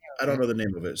know the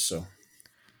name of it. So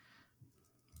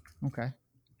okay.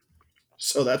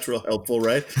 So that's real helpful,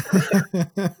 right?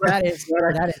 That is.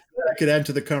 I could add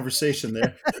to the conversation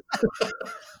there.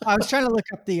 I was trying to look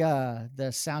up the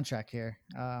soundtrack here,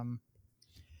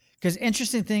 because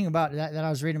interesting thing about that I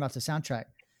was reading about the soundtrack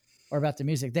or about the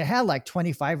music, they had like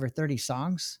 25 or 30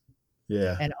 songs.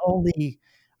 Yeah, and only,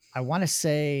 I want to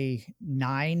say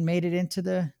 9 made it into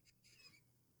the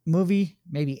movie,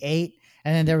 maybe 8,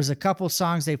 and then there was a couple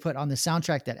songs they put on the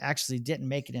soundtrack that actually didn't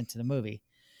make it into the movie.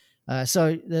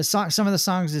 So some of the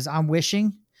songs is "I'm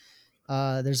Wishing."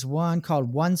 There's one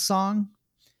called "One Song."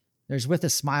 There's "With a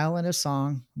Smile in a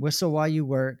Song," "Whistle While You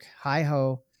Work," "Hi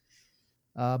Ho,"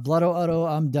 "Blood Odo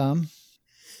I'm Dumb,"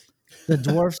 the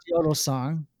Dwarfs Yodel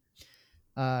Song,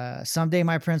 "Someday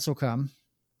My Prince Will Come."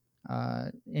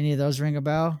 Any of those ring a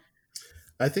bell?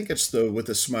 I think it's the "With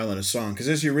a Smile in a Song," because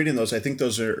as you're reading those, I think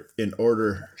those are in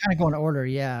order. Kind of go in order,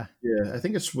 yeah. Yeah, I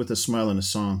think it's "With a Smile in a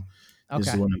Song"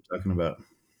 is the one I'm talking about.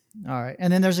 All right.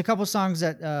 And then there's a couple songs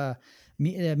that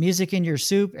 "Music in Your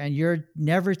Soup" and "You're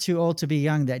Never Too Old to Be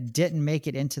Young" that didn't make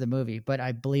it into the movie, but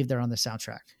I believe they're on the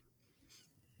soundtrack.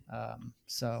 And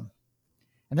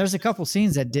there's a couple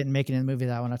scenes that didn't make it in the movie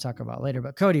that I want to talk about later.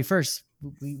 But Cody, first,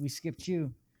 we skipped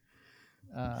you.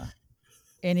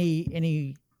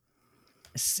 Anything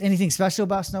special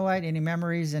about Snow White? Any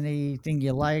memories? Anything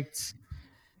you liked?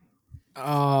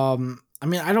 I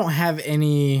mean, I don't have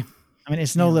any. I mean,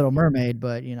 it's no Little Mermaid,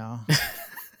 but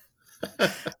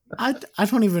I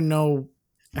don't even know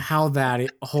how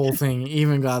that whole thing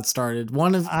even got started.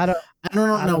 I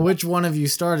don't know which one of you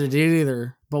started it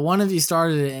either, but one of you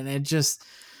started it and it just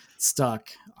stuck.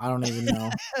 I don't even know.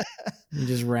 You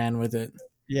just ran with it.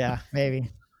 Yeah, maybe.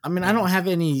 I mean, I don't have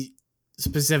any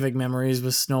specific memories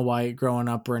with Snow White growing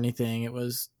up or anything. It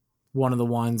was one of the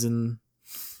ones in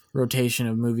rotation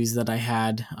of movies that I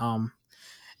had.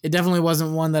 It definitely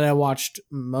wasn't one that I watched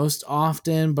most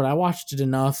often, but I watched it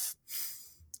enough.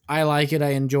 I like it.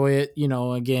 I enjoy it.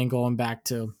 Again, going back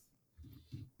to,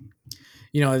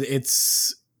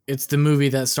 it's the movie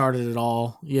that started it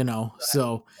all,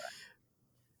 so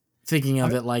thinking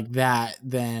of it like that,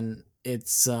 then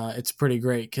it's pretty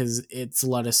great because it's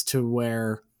led us to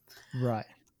where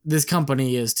this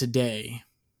company is today.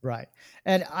 Right.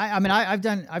 And I've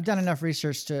done enough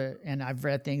research and I've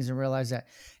read things and realized that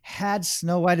had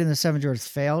Snow White and the Seven Dwarfs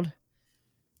failed,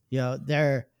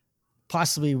 there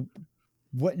possibly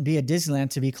wouldn't be a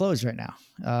Disneyland to be closed right now.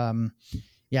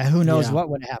 Who knows what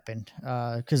would happen?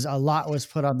 Because a lot was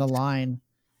put on the line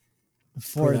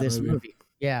for this movie.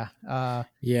 Yeah.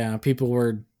 People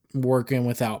were working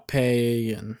without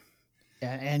pay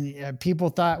and people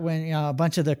thought when a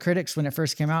bunch of the critics, when it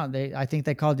first came out, I think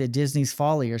they called it Disney's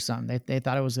folly or something. They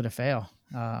thought it was going to fail.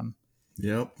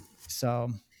 Yep.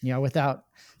 So, without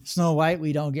Snow White,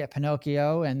 we don't get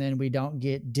Pinocchio, and then we don't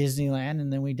get Disneyland,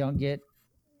 and then we don't get,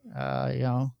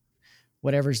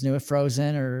 whatever's new,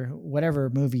 Frozen or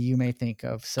whatever movie you may think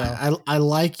of. So I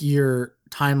like your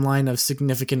timeline of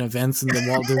significant events in the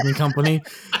Walt Disney Company.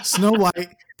 Snow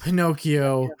White,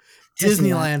 Pinocchio,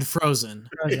 Disneyland, Frozen.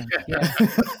 Frozen. Yeah.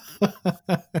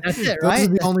 That's it, Those right?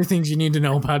 are the only things you need to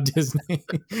know about Disney,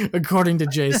 according to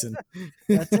Jason.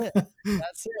 That's it.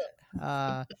 That's it.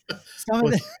 Some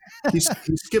of the He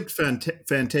skipped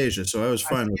Fantasia, so I was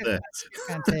fine with that.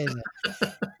 Fantasia.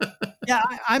 Yeah,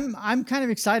 I'm kind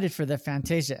of excited for the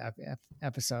Fantasia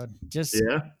episode. Just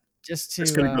to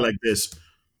It's going to go like this.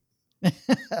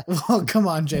 Well, come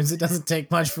on, James. It doesn't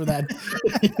take much for that.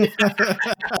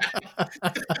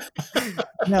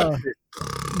 No,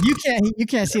 you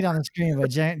can't see it on the screen, but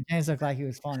James looked like he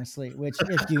was falling asleep. Which,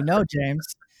 if you know James,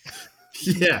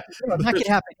 Yeah, that could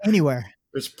happen anywhere.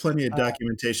 there's plenty of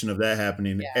documentation of that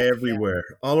happening everywhere,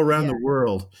 all around the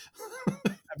world.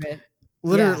 I mean,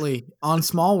 Literally on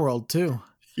Small World too.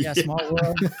 yeah, Small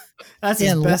World. That's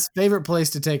his favorite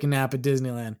place to take a nap at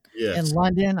Disneyland. Yes, In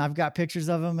London, I've got pictures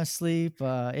of him asleep.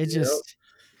 It just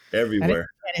everywhere.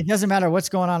 and it doesn't matter what's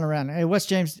going on around. Hey, what's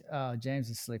James? James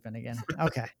is sleeping again.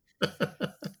 Okay.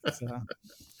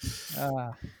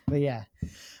 But yeah,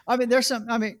 I mean, there's some.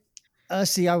 I mean,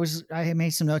 see, I made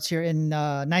some notes here. In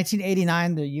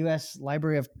 1989, the U.S.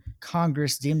 Library of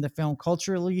Congress deemed the film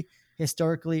culturally,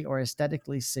 historically, or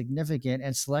aesthetically significant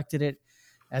and selected it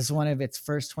as one of its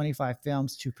first 25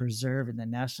 films to preserve in the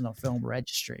National Film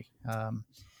Registry.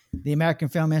 The American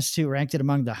Film Institute ranked it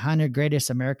among the 100 greatest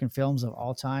American films of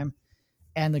all time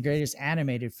and the greatest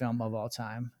animated film of all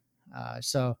time.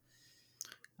 So,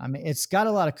 I mean, it's got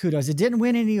a lot of kudos. It didn't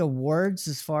win any awards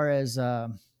as far as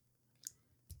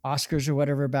Oscars or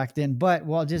whatever back then, but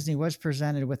Walt Disney was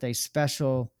presented with a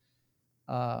special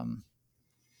honorary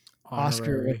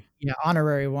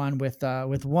one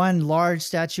with one large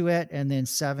statuette and then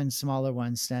 7 smaller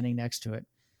ones standing next to it,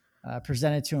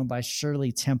 presented to him by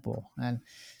Shirley Temple. And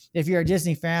if you're a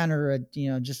Disney fan or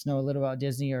just know a little about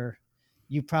Disney, or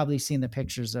you've probably seen the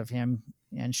pictures of him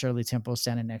and Shirley Temple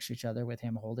standing next to each other with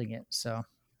him holding it. So,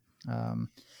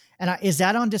 is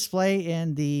that on display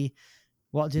in the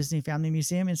Walt Disney Family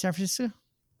Museum in San Francisco?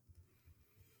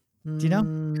 Do you know,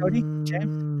 Cody?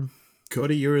 James?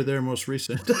 Cody, you were there most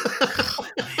recent.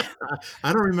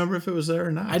 I don't remember if it was there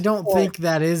or not. I don't think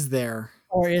that is there.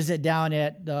 Or is it down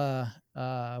at the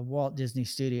Walt Disney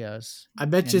Studios? I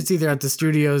bet you it's either at the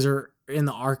studios or in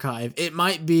the archive. It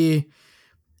might be,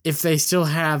 if they still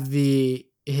have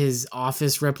his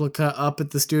office replica up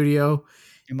at the studio.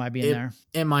 It might be in there.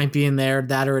 It might be in there.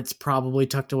 That, or it's probably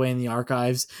tucked away in the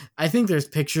archives. I think there's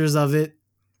pictures of it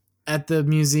at the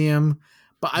museum,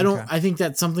 but I think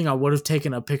that's something I would have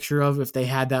taken a picture of if they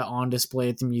had that on display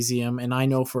at the museum. And I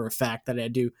know for a fact that I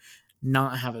do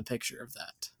not have a picture of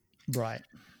that. Right.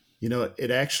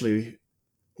 It actually,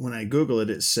 when I Google it,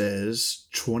 it says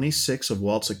 26 of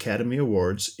Walt's Academy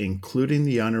Awards, including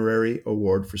the honorary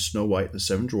award for Snow White and the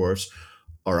Seven Dwarfs,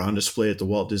 are on display at the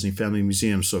Walt Disney Family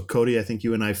Museum. So, Cody, I think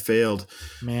you and I failed.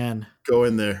 Man, go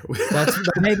in there.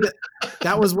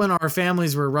 That was when our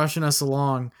families were rushing us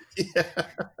along. Yeah.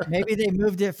 Maybe they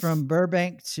moved it from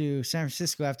Burbank to San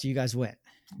Francisco after you guys went.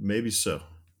 Maybe so.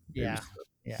 Yeah.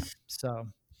 So,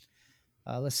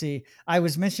 let's see. I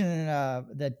was mentioning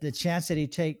that the chance that he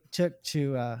took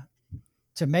to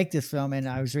make this film, and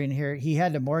I was reading here, he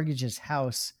had to mortgage his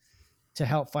house to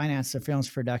help finance the film's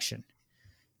production,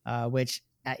 which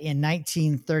in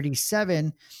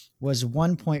 1937 was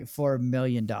 $1.4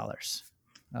 million.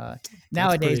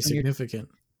 Nowadays, significant.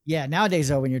 Yeah, nowadays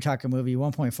though, when you're talking a movie,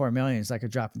 1.4 million is like a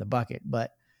drop in the bucket.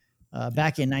 But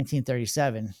back in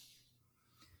 1937,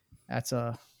 that's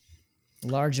a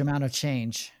large amount of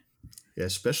change. Yeah,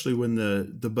 especially when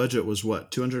the budget was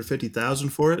what, 250,000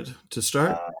 for it to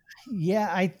start. Yeah,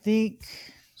 I think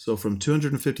so. From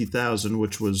 250,000,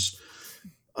 which was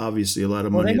obviously a lot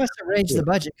of money. Well, they must have raised the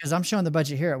budget, because I'm showing the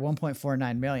budget here at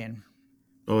 1.49 million.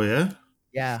 Oh yeah.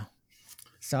 Yeah.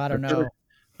 So I don't know.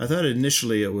 I thought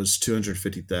initially it was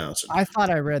 250,000. I thought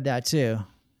I read that too.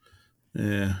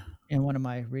 Yeah. In one of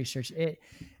my research,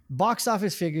 box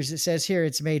office figures, it says here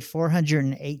it's made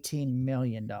 $418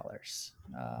 million.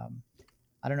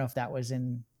 I don't know if that was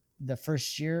in the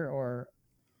first year or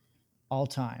all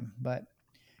time, but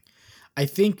I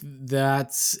think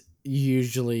that's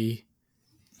usually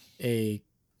a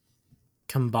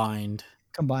combined.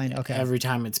 Okay. Every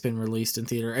time it's been released in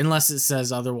theater, unless it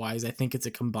says otherwise, I think it's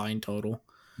a combined total.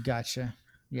 Gotcha.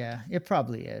 Yeah, it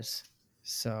probably is.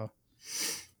 So,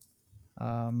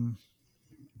 I would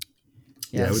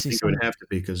think it would have to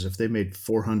be, because if they made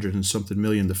 400 and something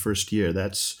million the first year,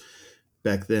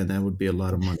 back then that would be a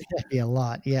lot of money. That'd be a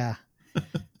lot. Yeah.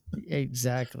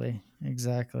 Exactly.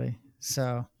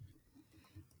 So,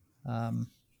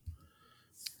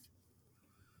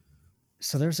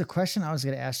 So there's a question I was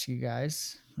going to ask you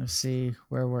guys. Let's see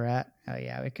where we're at. Oh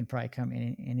yeah, it can probably come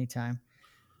anytime.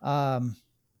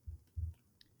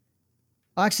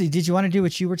 Actually, did you want to do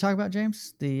what you were talking about,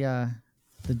 James? The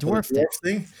dwarf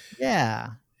thing?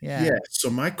 Yeah. Yeah. So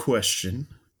my question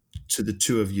to the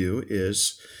two of you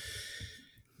is,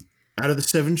 out of the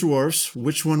 7 dwarfs,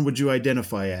 which one would you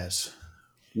identify as?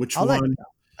 Which one?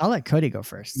 I'll let Cody go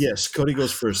first. Yes, Cody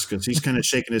goes first because he's kind of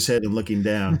shaking his head and looking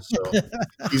down. So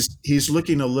he's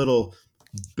looking a little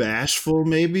bashful,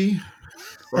 maybe,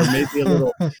 or maybe a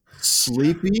little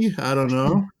sleepy. I don't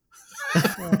know.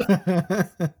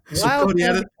 So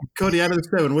Cody, out of the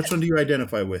 7, which one do you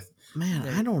identify with? Man,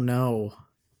 I don't know.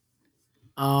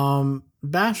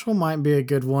 Bashful might be a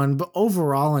good one, but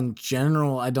overall, in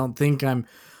general, I don't think I'm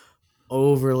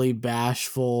overly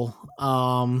bashful.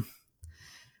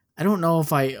 I don't know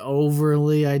if I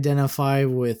overly identify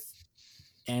with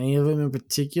any of them in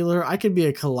particular. I could be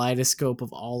a kaleidoscope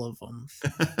of all of them.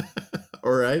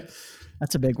 All right.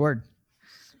 That's a big word.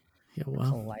 Yeah,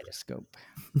 well. Kaleidoscope.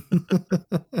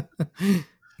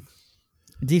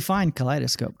 Define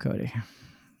kaleidoscope, Cody.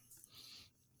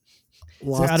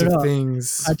 Lots of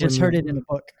things. I just heard it in a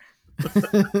book.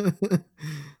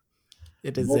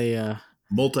 It is a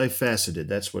multifaceted.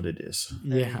 That's what it is.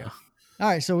 Yeah. All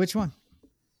right. So which one?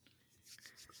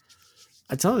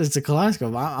 I tell you, it's a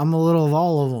kaleidoscope. I'm a little of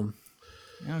all of them.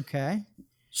 Okay.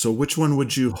 So which one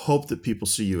would you hope that people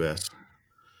see you as?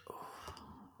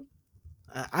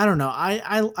 I don't know.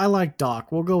 I like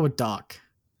Doc. We'll go with Doc.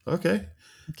 Okay.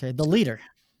 Okay. The leader.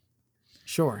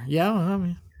 Sure. Yeah. I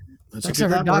mean,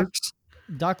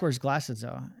 Doc wears glasses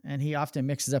though, and he often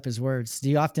mixes up his words. Do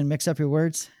you often mix up your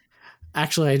words?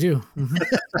 Actually, I do.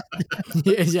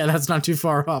 Yeah, that's not too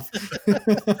far off.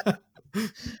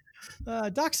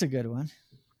 Doc's a good one.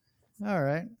 All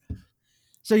right.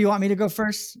 So you want me to go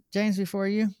first, James, before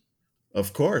you?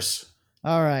 Of course.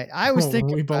 All right. I was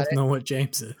thinking we both know what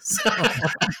James is.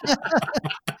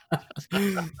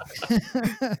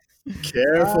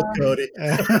 Careful, Cody.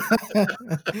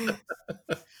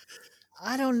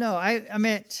 I don't know. I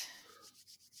meant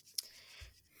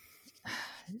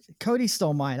Cody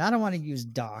stole mine. I don't want to use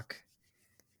Doc.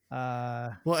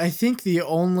 Well, I think the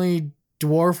only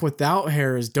dwarf without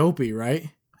hair is Dopey, right?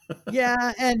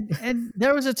 Yeah, and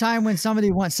there was a time when somebody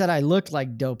once said I looked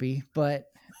like Dopey, but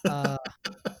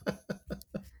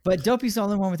Dopey's the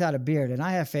only one without a beard, and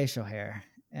I have facial hair.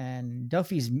 And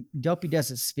Dopey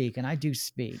doesn't speak, and I do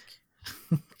speak.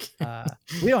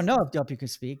 We don't know if Dopey could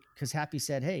speak because Happy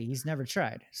said, "Hey, he's never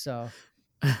tried." So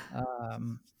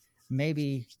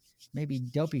maybe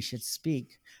Dopey should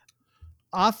speak.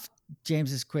 Off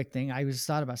James's quick thing, I just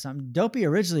thought about something. Dopey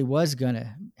originally was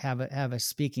gonna have a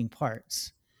speaking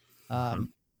parts,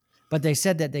 but they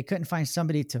said that they couldn't find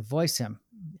somebody to voice him.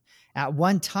 At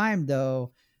one time,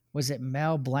 though, was it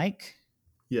Mel Blanc?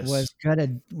 Yes, was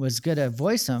gonna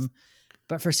voice him,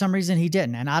 but for some reason he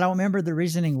didn't, and I don't remember the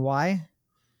reasoning why.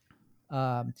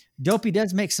 Dopey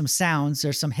does make some sounds.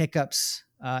 There's some hiccups,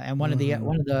 and one of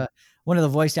the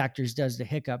voice actors does the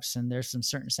hiccups, and there's some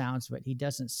certain sounds, but he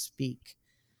doesn't speak.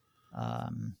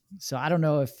 So I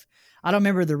don't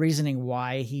remember the reasoning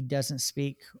why he doesn't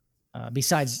speak,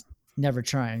 besides never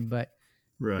trying, but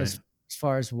right. As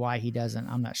far as why he doesn't,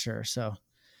 I'm not sure. So,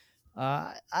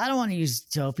 I don't want to use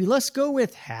Dopey. Let's go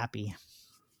with Happy.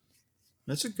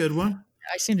 That's a good one.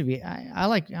 I seem to be,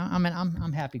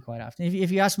 I'm happy quite often.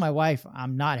 If you ask my wife,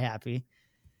 I'm not happy.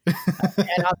 And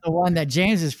I'm the one that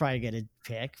James is probably going to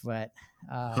pick, but,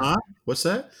 what's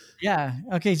that? Yeah.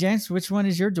 Okay, James, which one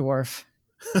is your dwarf?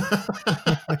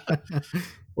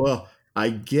 Well, I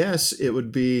guess it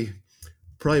would be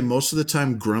probably most of the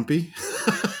time grumpy.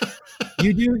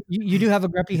 You do have a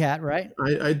grumpy hat, right?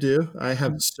 I do. I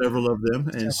have several of them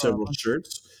and several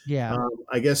shirts. Yeah.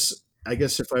 I guess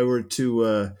if I were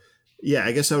to,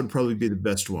 I guess I would probably be the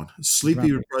best one.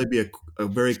 Sleepy would probably be a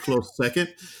very close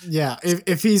second. Yeah.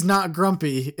 If he's not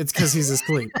grumpy, it's because he's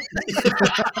asleep.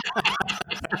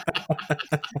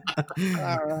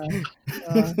 All right.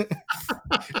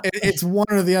 It's one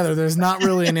or the other. There's not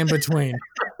really an in-between.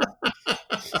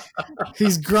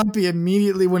 He's grumpy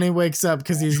immediately when he wakes up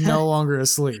because he's no longer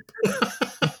asleep.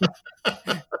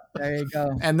 There you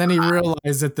go. And then he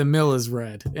realized that the mill is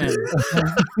red.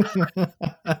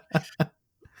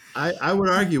 I would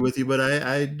argue with you, but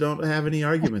I don't have any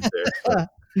argument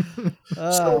there.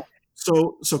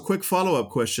 So quick follow-up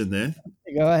question then.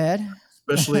 Go ahead.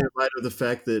 Especially in light of the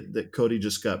fact that Cody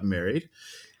just got married.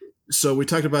 So we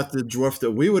talked about the dwarf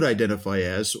that we would identify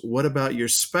as. What about your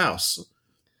spouse?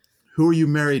 Who are you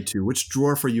married to? Which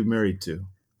dwarf are you married to?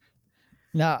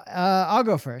 Now, I'll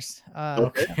go first.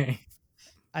 Okay.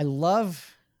 I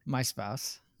love my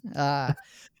spouse.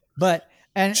 But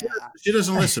and She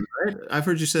doesn't listen, right? I've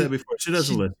heard you say that before. She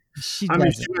doesn't listen. she I mean,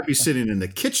 doesn't. she might be sitting in the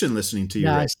kitchen listening to you.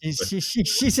 No, right?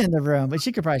 she's in the room, but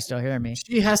she could probably still hear me.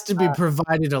 She has to be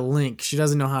provided a link. She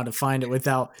doesn't know how to find it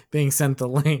without being sent the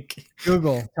link.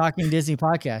 Google Talking Disney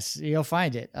Podcast. You'll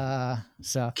find it.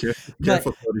 So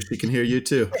Careful, Cody. She can hear you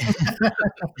too.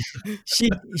 she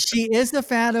is a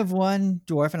fan of one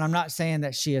dwarf, and I'm not saying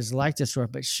that she is like this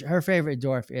dwarf, but her favorite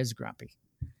dwarf is Grumpy.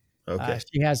 Okay.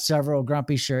 She has several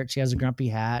Grumpy shirts. She has a Grumpy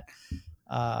hat.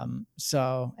 And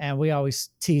we always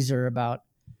tease her about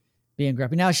being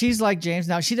grumpy. Now she's like James.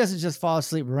 Now she doesn't just fall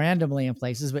asleep randomly in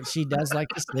places, but she does like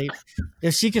to sleep.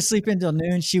 If she could sleep until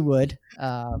noon, she would.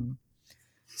 Yeah,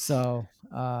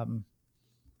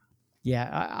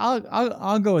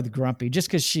 I'll go with Grumpy just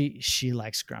because she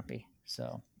likes Grumpy.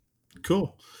 So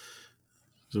Cool.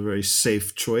 It's a very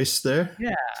safe choice there.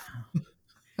 yeah.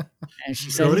 And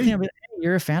she said, Cody? "Hey,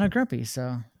 you're a fan of Grumpy,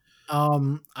 so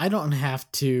I don't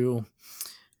have to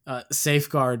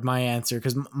safeguard my answer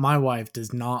because my wife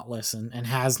does not listen and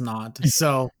has not.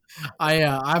 So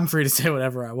I'm free to say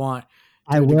whatever I want.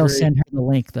 I will send her the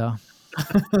link though."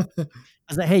 I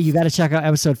was like, "Hey, you got to check out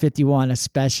episode 51,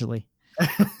 especially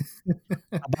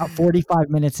about 45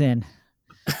 minutes in."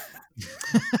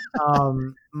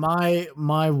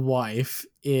 My wife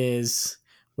is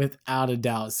without a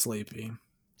doubt sleepy.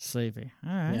 Sleepy.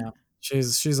 All right. Yeah,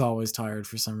 she's always tired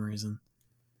for some reason.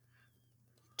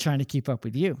 Trying to keep up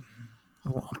with you.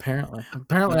 Well, apparently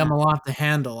I'm a lot to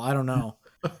handle. I don't know.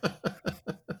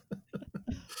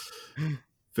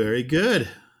 Very good.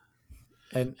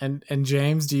 And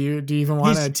James, do you even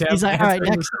want to attempt? He's like, all right,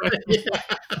 answering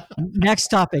next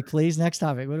topic, please. Next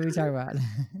topic. What are we talking about?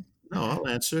 No,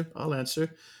 I'll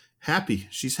answer. Happy.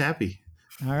 She's happy.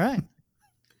 All right.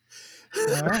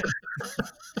 All right.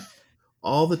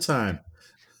 All the time.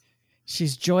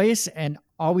 She's joyous and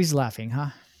always laughing, huh?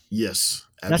 Yes.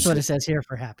 Absolutely. That's what it says here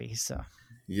for happy. So.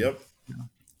 Yep.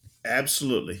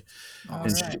 Absolutely. All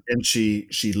And, right.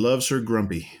 she loves her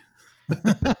Grumpy.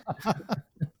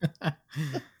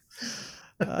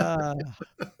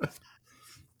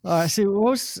 See,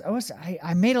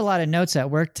 I made a lot of notes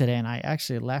at work today, and I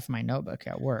actually left my notebook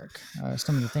at work.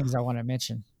 Some of the things I want to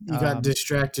mention. You got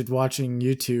distracted watching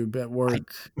YouTube at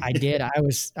work. I did. I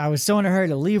was so in a hurry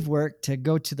to leave work to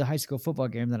go to the high school football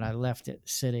game that I left it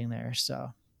sitting there.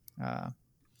 So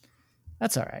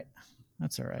that's all right.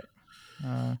 That's all right.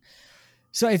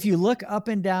 So if you look up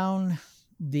and down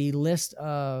the list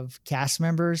of cast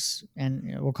members,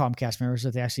 and we'll call them cast members,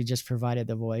 but they actually just provided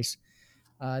the voice.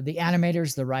 The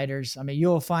animators, the writers, I mean,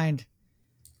 you'll find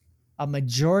a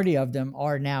majority of them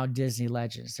are now Disney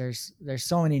legends. There's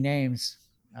so many names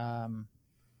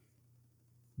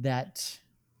that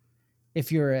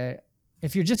if you're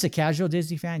just a casual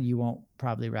Disney fan, you won't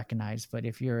probably recognize. But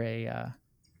if you're a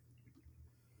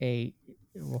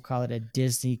we'll call it a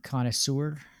Disney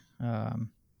connoisseur, let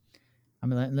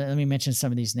me mention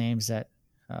some of these names that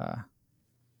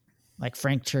like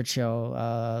Frank Churchill,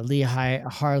 Lee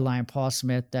Harline, Paul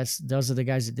Smith. Those are the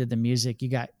guys that did the music. You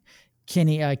got Ken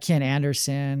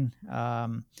Anderson.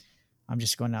 I'm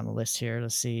just going down the list here.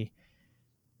 Let's see.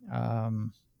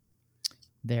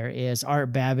 There is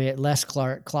Art Babbitt, Les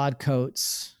Clark, Claude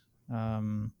Coates.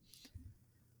 Go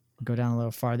down a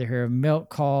little farther here. Milt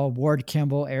Call, Ward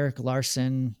Kimball, Eric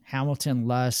Larson, Hamilton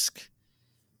Lusk.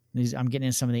 I'm getting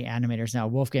into some of the animators now.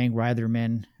 Wolfgang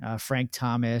Reitherman, Frank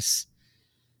Thomas.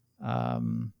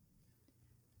 Go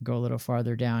a little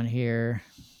farther down here.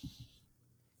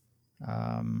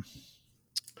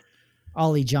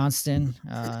 Ollie Johnston.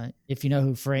 If you know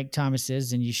who Frank Thomas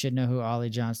is, then you should know who Ollie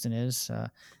Johnston is.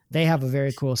 They have a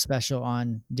very cool special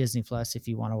on Disney Plus if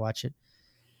you want to watch it.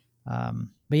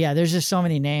 But yeah, there's just so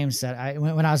many names that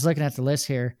when I was looking at the list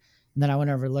here, and then I went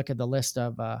over to look at the list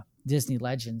of Disney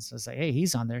legends. I was like, hey,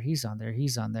 he's on there.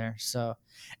 So,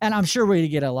 and I'm sure we're going to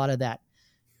get a lot of that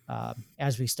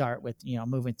as we start with,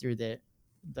 moving through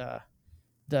the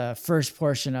first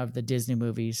portion of the Disney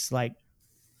movies, like,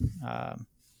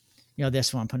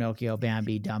 this one, Pinocchio,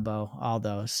 Bambi, Dumbo, all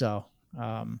those. So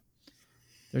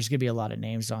there's going to be a lot of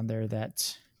names on there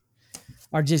that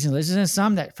are Disney legends, and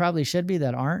some that probably should be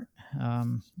that aren't.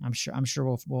 I'm sure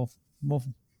we'll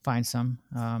find some.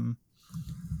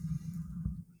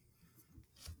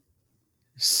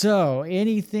 So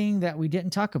anything that we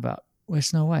didn't talk about with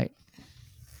Snow White?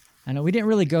 I know we didn't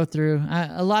really go through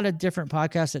a lot of different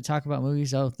podcasts that talk about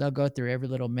movies. They'll go through every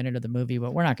little minute of the movie,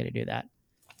 but we're not going to do that.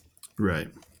 Right.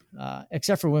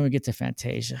 Except for when we get to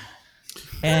Fantasia.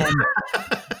 And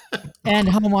And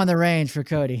Home on the Range for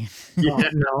Cody. No,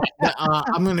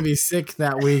 I'm going to be sick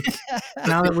that week.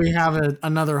 Now that we have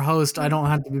another host, I don't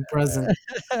have to be present.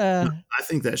 I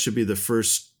think that should be the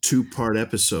first 2-part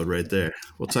episode right there.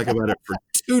 We'll talk about it for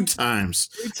 2 times.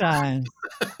 2 times.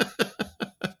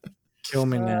 Kill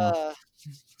me now.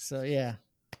 So yeah.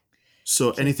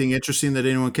 So anything interesting that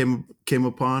anyone came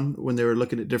upon when they were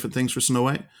looking at different things for Snow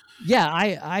White? Yeah,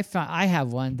 I found I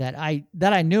have one that I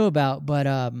knew about, but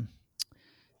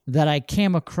that I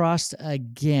came across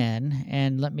again,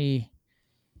 and let me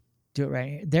do it right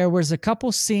here. There was a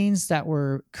couple scenes that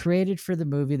were created for the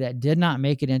movie that did not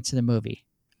make it into the movie.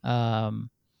 And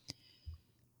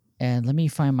let me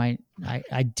find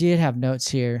I did have notes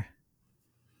here.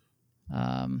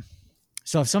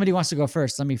 So if somebody wants to go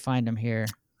first, let me find them here.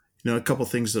 A couple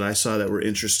things that I saw that were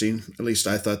interesting, at least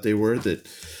I thought they were, that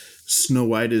Snow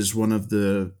White is one of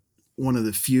the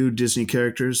few Disney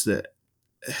characters that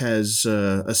has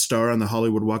a star on the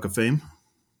Hollywood Walk of Fame.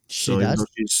 She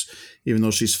does. Even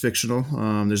though she's fictional,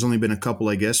 there's only been a couple,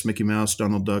 I guess. Mickey Mouse,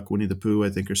 Donald Duck, Winnie the Pooh, I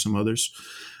think, or some others.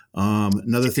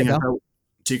 Another thing I thought,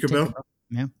 Tinkerbell.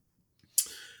 Yeah.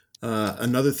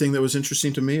 Another thing that was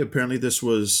interesting to me, apparently this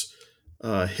was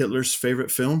Hitler's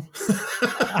favorite film.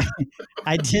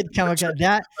 I did come across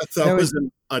that. I thought it was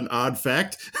an odd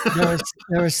fact. there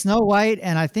was Snow White,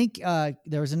 and I think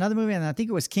there was another movie, and I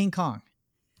think it was King Kong.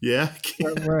 Yeah.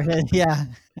 Yeah.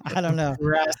 I don't know.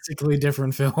 Drastically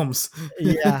different films.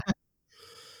 Yeah.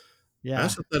 I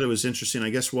also thought it was interesting. I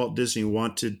guess Walt Disney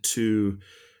wanted to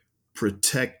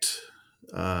protect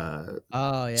Snow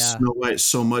White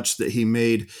so much that he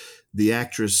made the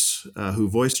actress who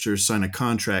voiced her sign a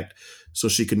contract so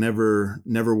she could never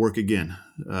work again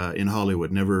in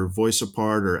Hollywood, never voice a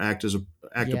part or act a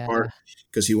part,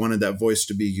 because he wanted that voice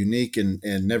to be unique and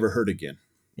never heard again.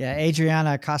 Yeah,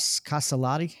 Adriana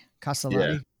Castellati.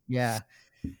 Yeah.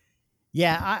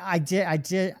 I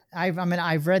did. I mean,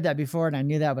 I've read that before and I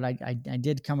knew that, but I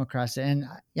did come across it, and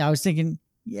I was thinking,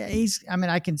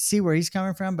 I can see where he's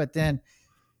coming from, but then,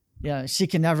 she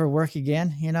can never work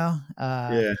again.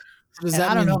 Does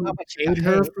that mean how much he paid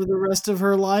her for the rest of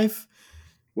her life?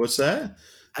 What's that?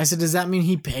 I said, does that mean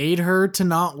he paid her to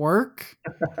not work?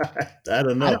 I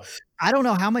don't know. I don't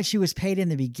know how much she was paid in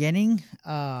the beginning.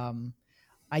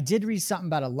 I did read something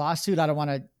about a lawsuit. I don't want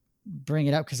to bring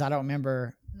it up because I don't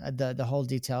remember the whole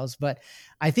details, but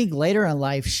I think later in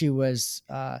life she was,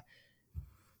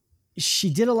 she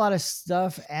did a lot of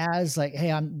stuff as like,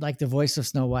 hey, I'm like the voice of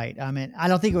Snow White. I mean, I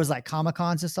don't think it was like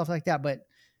Comic-Cons and stuff like that, but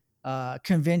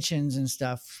conventions and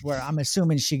stuff where I'm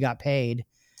assuming she got paid.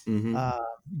 Mm-hmm.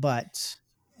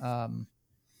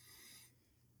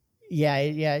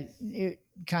 It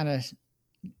kind of,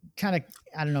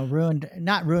 I don't know,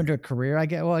 not ruined her career. I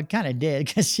guess. Well, it kind of did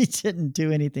because she didn't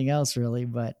do anything else really,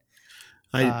 but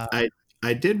I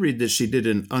did read that she did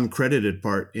an uncredited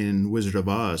part in Wizard of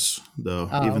Oz, though.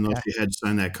 Even though she had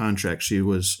signed that contract, she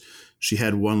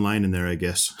had one line in there, I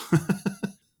guess.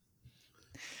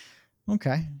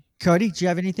 Okay. Cody, do you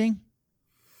have anything?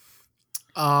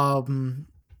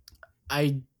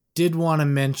 I did want to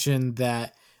mention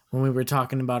that when we were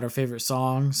talking about our favorite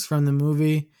songs from the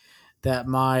movie, that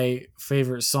my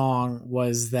favorite song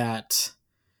was that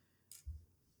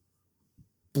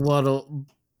Blood'll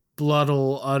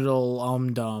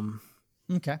Uddle Dum.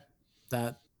 Okay.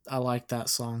 That I like that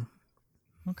song.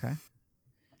 Okay.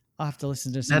 I'll have to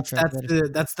listen to the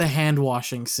soundtrack. That's the hand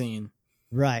washing scene.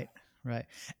 Right.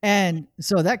 And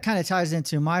so that kind of ties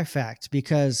into my fact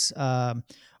because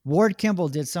Ward Kimball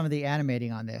did some of the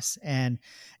animating on this. And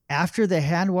after the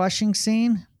hand washing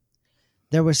scene,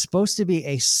 there was supposed to be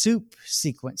a soup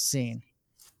sequence scene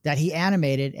that he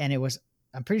animated, and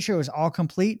I'm pretty sure it was all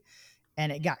complete,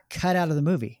 and it got cut out of the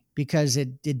movie because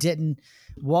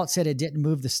Walt said it didn't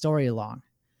move the story along.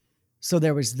 So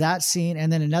there was that scene,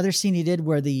 and then another scene he did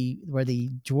where the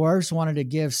dwarves wanted to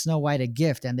give Snow White a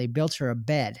gift, and they built her a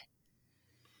bed.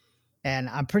 And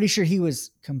I'm pretty sure he was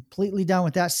completely done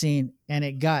with that scene, and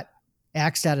it got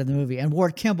axed out of the movie. And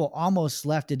Ward Kimball almost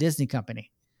left a Disney company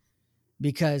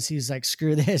because he's like,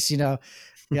 screw this,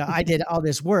 I did all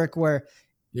this work where,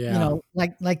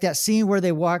 like that scene where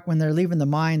they walk when they're leaving the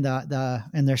mine,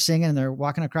 and they're singing and they're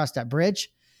walking across that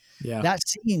bridge. Yeah. That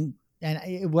scene, and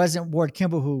it wasn't Ward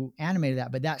Kimball who animated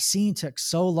that, but that scene took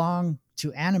so long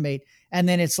to animate, and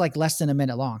then it's like less than a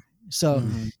minute long. So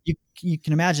you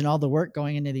can imagine all the work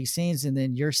going into these scenes, and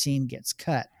then your scene gets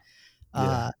cut.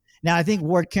 Now I think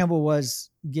Ward Kimball was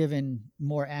given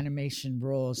more animation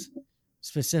roles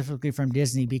specifically from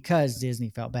Disney because Disney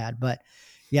felt bad. But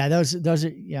yeah, those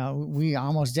are, we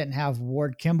almost didn't have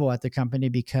Ward Kimball at the company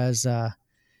because,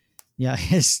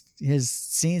 his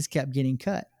scenes kept getting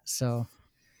cut. So,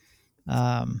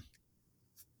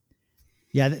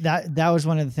 yeah, that was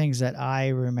one of the things that I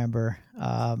remember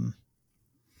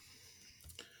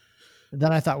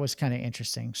that I thought was kind of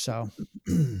interesting. So,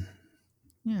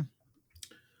 yeah.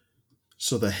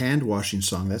 So the hand washing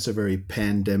song, that's a very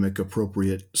pandemic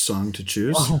appropriate song to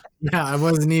choose. Oh, yeah, I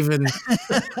wasn't even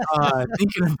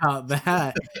thinking about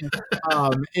that.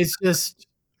 It's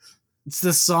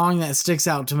the song that sticks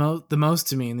out to the most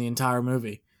to me in the entire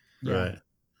movie. Right.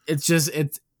 It's just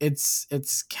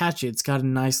it's catchy. It's got a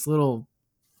nice little,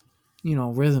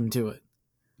 rhythm to it.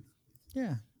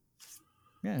 Yeah.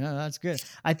 Yeah, no, that's good.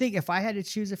 I think if I had to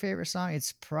choose a favorite song,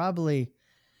 it's probably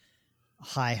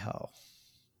Hi Ho.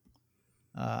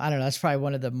 I don't know. That's probably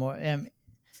one of the more.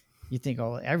 You think,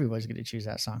 oh, everybody's going to choose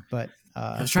that song, but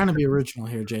I was trying to be original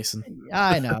here, Jason.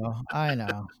 I know.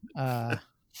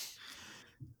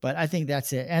 But I think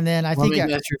that's it. And then I think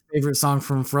that's your favorite song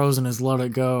from Frozen is "Let It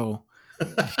Go."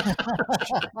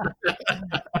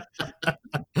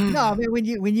 No, I mean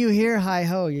when you hear Hi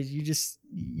Ho,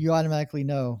 you automatically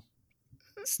know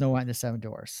Snow White and the Seven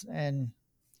Dwarfs, and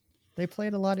they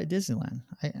played a lot at Disneyland.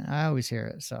 I always hear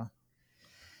it. So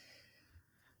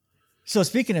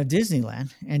speaking of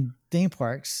Disneyland and theme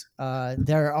parks,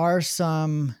 there are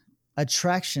some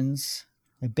attractions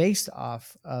based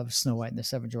off of Snow White and the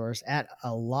Seven Dwarfs at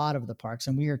a lot of the parks,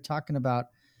 and we were talking about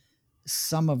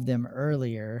some of them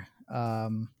earlier.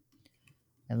 And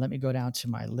let me go down to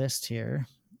my list here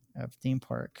of theme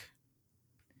park.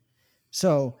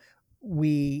 So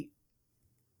you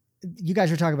guys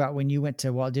were talking about when you went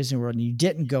to Walt Disney World and you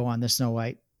didn't go on the Snow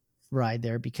White ride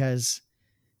there because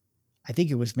I think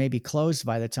it was maybe closed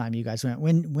by the time you guys went.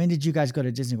 When did you guys go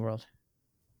to Disney World?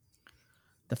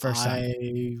 The first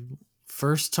time?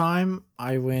 First time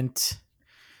I went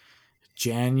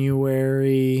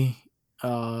January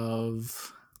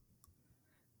of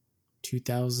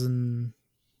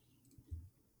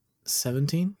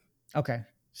 2017. Okay.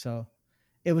 So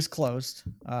it was closed.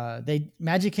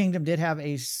 Magic Kingdom did have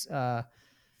a Snow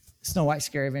White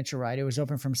Scary Adventure ride. It was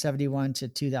open from 1971 to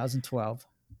 2012.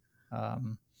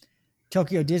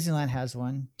 Tokyo Disneyland has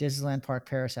one. Disneyland Park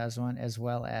Paris has one, as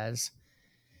well as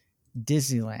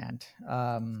Disneyland.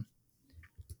 Can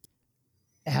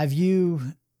you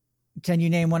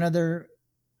name one other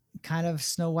kind of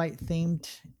Snow White themed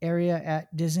area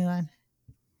at Disneyland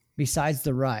besides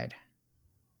the ride?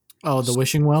 Oh, the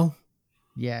Wishing Well?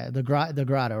 Yeah, the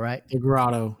grotto, right? The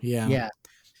grotto, yeah. Yeah.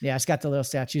 Yeah, it's got the little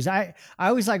statues. I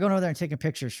always like going over there and taking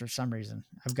pictures for some reason.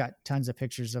 I've got tons of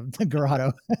pictures of the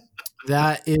grotto.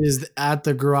 That is at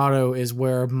the grotto is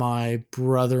where my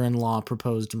brother-in-law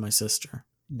proposed to my sister.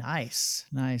 Nice.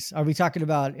 Are we talking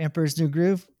about Emperor's New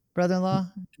Groove, brother-in-law?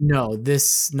 No, not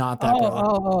that brother.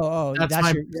 Oh. That's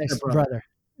my brother.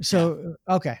 So,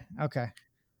 yeah. Okay.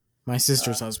 My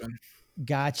sister's husband.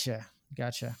 Gotcha.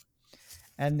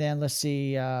 And then let's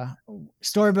see.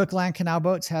 Storybook Land Canal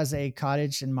Boats has a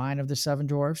cottage in Mine of the Seven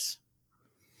Dwarfs.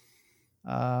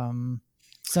 Some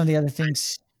of the other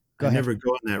things. I never go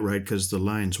on that ride because the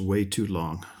line's way too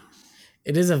long.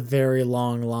 It is a very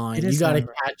long line. You got to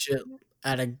catch it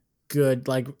at a good,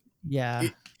 yeah.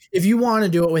 If you want to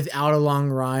do it without a long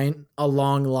line,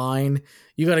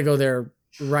 you got to go there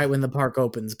right when the park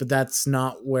opens. But that's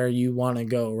not where you want to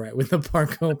go right when the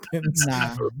park opens.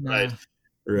 Nah.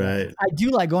 Right. I do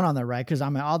like going on that ride because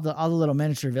all the little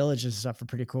miniature villages and stuff are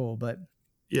pretty cool. But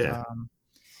yeah.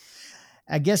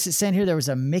 I guess it's saying here there was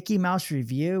a Mickey Mouse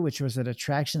Review, which was an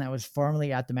attraction that was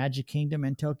formerly at the Magic Kingdom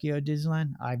in Tokyo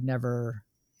Disneyland. I've never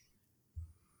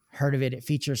heard of it. It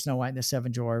features Snow White and the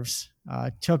Seven Dwarfs.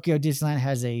 Tokyo Disneyland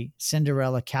has a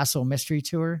Cinderella Castle Mystery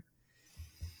Tour.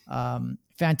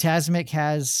 Fantasmic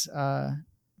has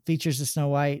features the Snow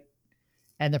White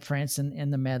and the Prince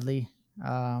in the medley.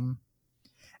 And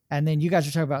then you guys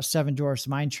are talking about Seven Dwarfs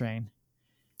Mine Train.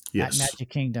 Yes. At Magic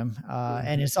Kingdom.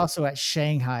 And it's also at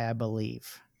Shanghai, I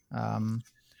believe.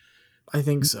 I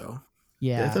think so.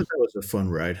 Yeah. I thought that was a fun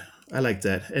ride. I like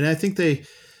that. And I think the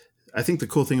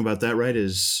cool thing about that ride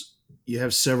is you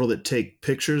have several that take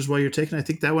pictures while you're taking. I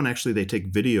think that one actually they take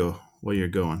video while you're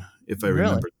going, if I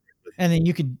remember. And then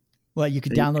you could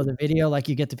download the video like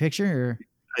you get the picture, or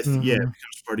yeah, it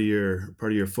becomes part of your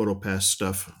PhotoPass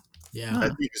stuff. Yeah. I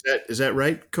think is that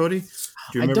right, Cody? Do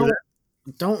you remember that?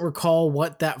 Don't recall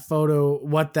what that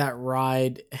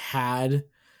ride had,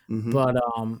 but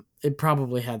it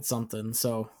probably had something.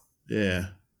 So yeah,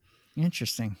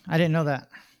 interesting. I didn't know that.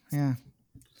 Yeah,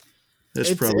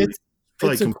 it's probably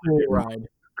a cool ride.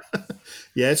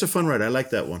 Yeah, it's a fun ride. I like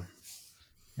that one.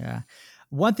 Yeah,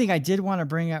 one thing I did want to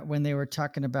bring up when they were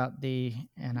talking about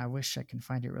and I wish I can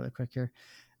find it really quick here.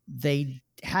 they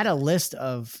had a list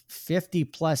of 50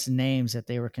 plus names that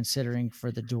they were considering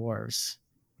for the dwarves.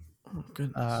 Oh,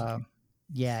 goodness.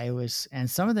 Yeah, it was, and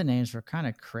some of the names were kind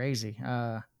of crazy.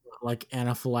 Like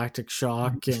anaphylactic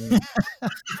shock and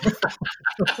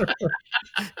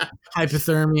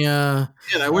hypothermia.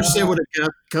 And I wish they would have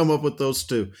come up with those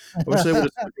two. I wish they would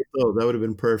have stuck with those. That would have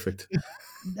been perfect.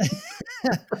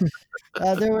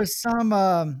 There was some,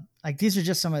 like these are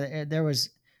just some of the, there was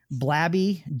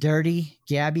Blabby, Dirty,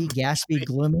 Gabby, Gaspy,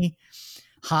 Gloomy,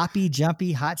 Hoppy,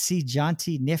 Jumpy, Hotsy,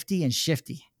 Jaunty, Nifty, and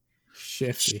Shifty.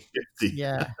 Shifty.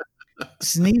 Yeah.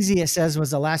 Sneezy, it says,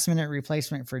 was a last minute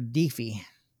replacement for Deefy.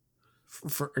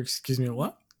 For excuse me,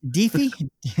 what? Deefy?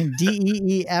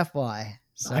 Deefy.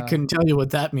 So, I couldn't tell you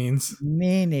what that means.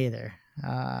 Me neither.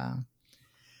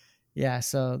 Yeah,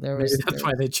 so there was. Maybe that's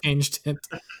why they changed it.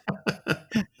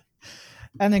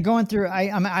 And then going through,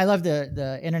 I love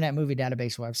the Internet Movie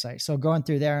Database website. So going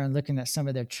through there and looking at some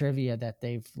of their trivia that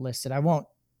they've listed, I won't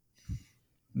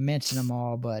mention them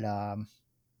all, but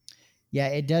yeah,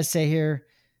 it does say here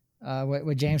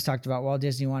what James talked about. Walt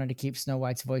Disney wanted to keep Snow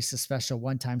White's voice a special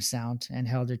one-time sound and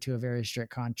held her to a very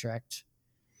strict contract.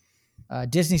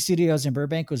 Disney Studios in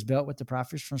Burbank was built with the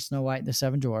profits from Snow White and the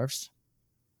Seven Dwarfs.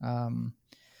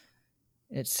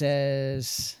 It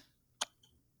says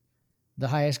the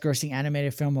highest grossing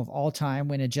animated film of all time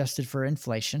when adjusted for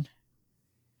inflation.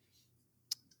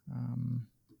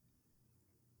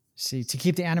 See, to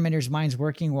keep the animators' minds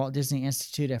working, Walt Disney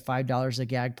instituted a $5 a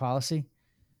gag policy,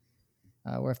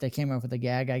 where if they came up with a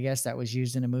gag, I guess that was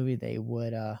used in a movie, they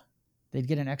would they'd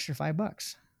get an extra $5.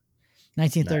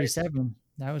 1937, nice.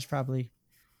 That was probably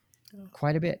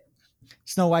quite a bit.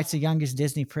 Snow White's the youngest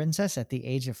Disney princess at the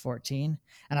age of 14.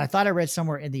 And I thought I read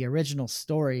somewhere in the original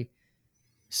story,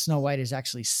 Snow White is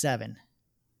actually 7.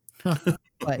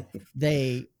 But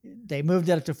they moved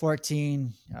it up to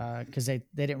 14 because they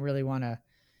didn't really want to,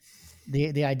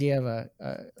 the idea of a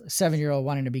 7-year-old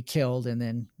wanting to be killed and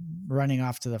then running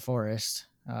off to the forest.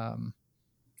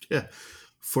 Yeah.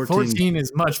 14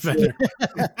 is much better.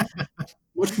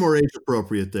 Much more age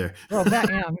appropriate there. Well,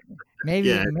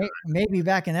 maybe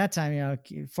back in that time,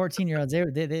 14-year-olds,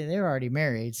 they were already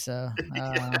married. So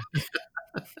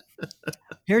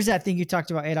here's that thing you talked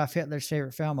about, Adolf Hitler's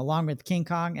favorite film, along with King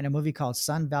Kong and a movie called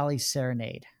Sun Valley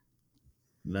Serenade.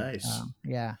 Nice.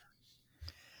 Yeah.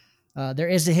 There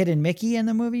is a hidden Mickey in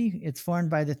the movie. It's formed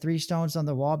by the 3 stones on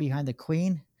the wall behind the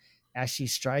Queen as she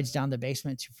strides down the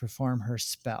basement to perform her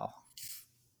spell.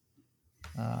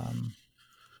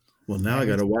 Well, now I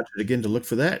got to watch it again to look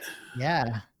for that.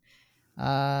 Yeah.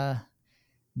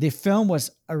 The film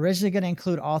was originally going to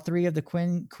include all 3 of the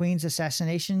Queen's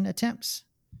assassination attempts.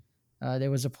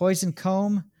 There was a poison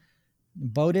comb,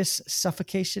 Botus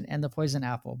suffocation, and the poison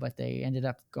apple, but they ended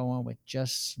up going with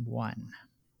just one.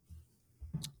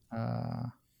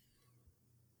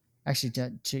 Actually,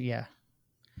 yeah.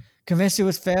 Convinced it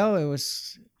was fail. It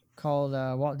was called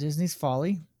Walt Disney's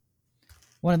Folly.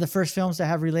 One of the first films to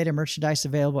have related merchandise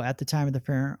available at the time of the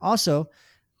premiere. Also,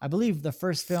 I believe the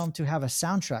first film to have a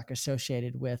soundtrack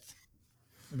associated with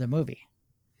the movie.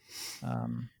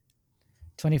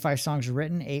 25 songs were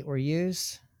written, 8 were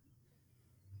used.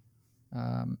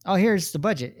 Here's the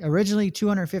budget. Originally,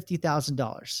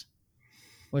 $250,000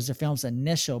 was the film's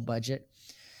initial budget.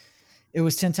 It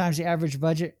was 10 times the average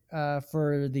budget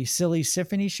for the Silly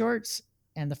Symphony shorts,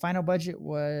 and the final budget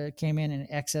came in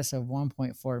excess of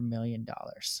 $1.4 million.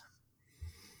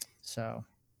 So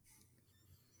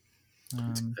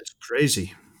that's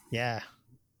crazy. Yeah.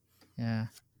 I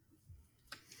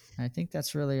think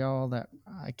that's really all that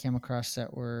I came across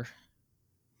that were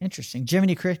interesting.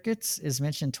 Jiminy Crickets is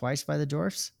mentioned twice by the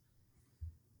dwarfs,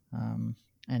 and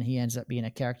he ends up being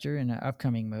a character in an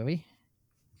upcoming movie.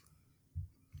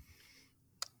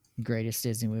 Greatest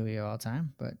Disney movie of all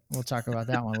time, but we'll talk about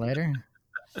that one later.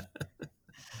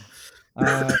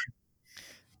 I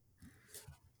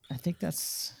think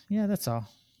that's all.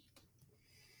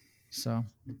 So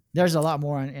there's a lot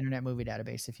more on Internet Movie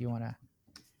Database if you want to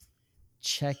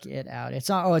check it out. It's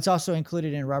also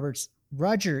included in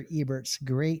Roger Ebert's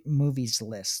Great Movies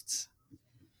Lists.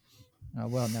 A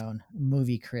well-known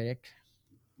movie critic.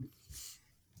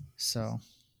 So,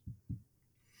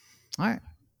 all right.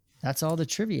 That's all the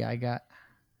trivia I got.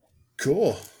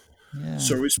 Cool. Yeah.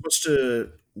 So are we supposed to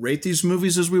rate these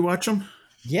movies as we watch them?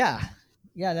 Yeah.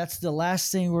 That's the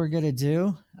last thing we're gonna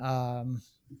do.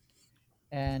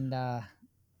 And I'll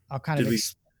kind of.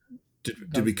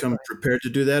 Did we come prepared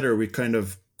to do that, or are we kind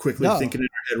of quickly thinking in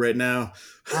our head right now?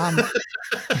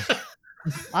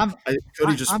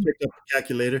 Cody just picked up the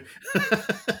calculator.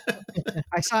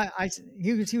 I saw.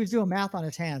 He was doing math on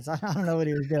his hands. I don't know what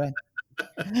he was doing.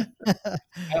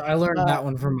 I learned that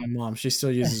one from my mom. She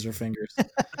still uses her fingers.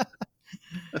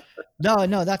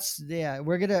 No, that's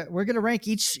We're gonna rank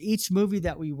each movie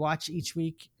that we watch each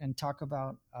week and talk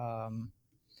about.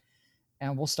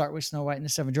 And we'll start with Snow White and the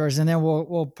Seven Dwarfs, and then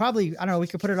we'll probably, I don't know, we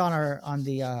could put it on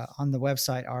the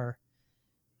website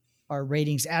our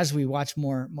ratings as we watch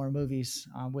more movies,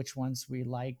 which ones we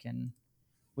like and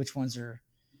which ones are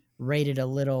rated a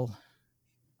little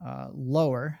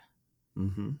lower.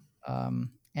 Mm-hmm.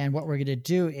 And what we're gonna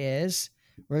do is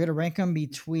we're gonna rank them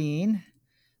between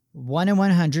 1 and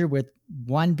 100, with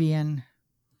 1 being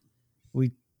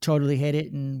we totally hate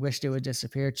it and wished it would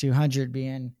disappear, 200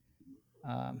 being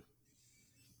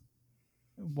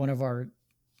one of our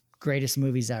greatest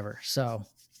movies ever. So,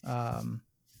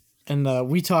 and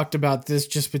we talked about this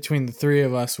just between the three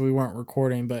of us. We weren't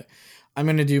recording, but I'm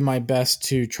going to do my best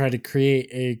to try to create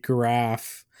a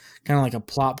graph, kind of like a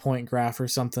plot point graph or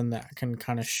something that can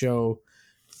kind of show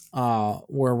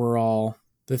where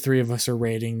the three of us are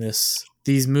rating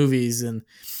these movies, and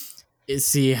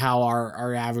see how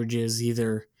our averages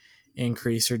either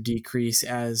increase or decrease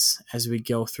as we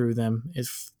go through them.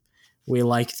 If we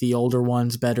like the older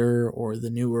ones better or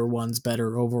the newer ones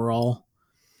better overall.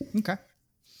 Okay.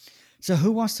 So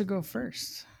who wants to go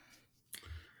first?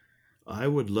 I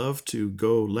would love to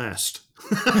go last.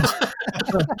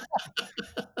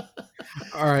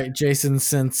 All right, Jason,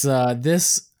 since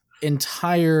this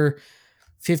entire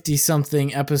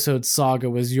 50-something episode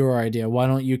saga was your idea, why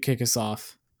don't you kick us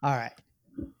off? All right.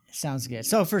 Sounds good.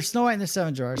 So for Snow White and the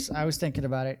Seven Dwarfs, I was thinking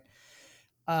about it.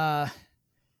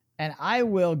 And I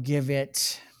will give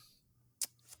it,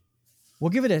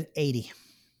 we'll give it an 80.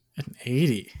 An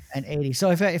 80? An 80. So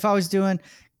if I was doing,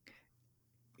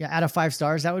 out of 5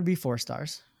 stars, that would be 4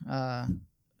 stars.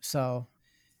 So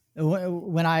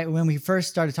when we first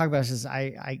started talking about this,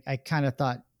 I kind of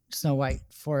thought Snow White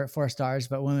 4 stars,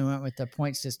 but when we went with the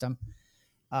point system,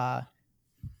 I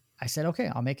said, okay,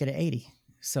 I'll make it an 80.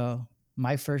 So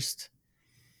my first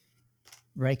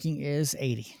ranking is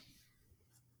 80.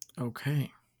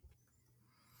 Okay.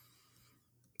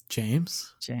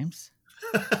 James?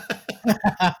 I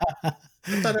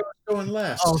thought I was going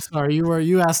last. Oh, sorry.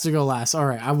 You asked to go last. All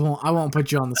right. I won't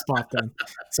put you on the spot then.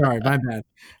 Sorry, my bad.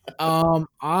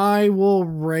 I will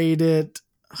rate it.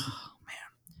 Oh, man.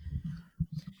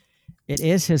 It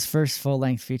is his first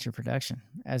full-length feature production,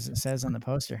 as it says on the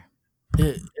poster.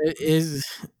 It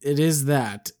is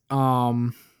that.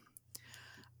 I'm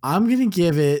gonna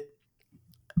give it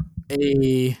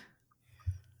a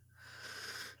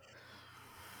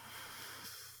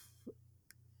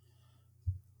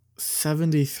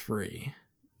 73.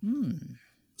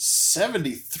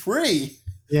 73?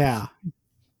 Yeah.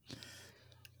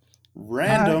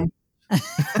 Random.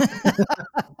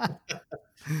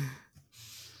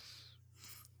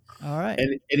 All right.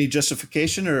 Any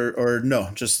justification or no?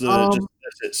 Just that's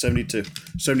it. 72,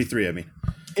 73. I mean,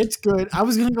 it's good. I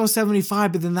was gonna go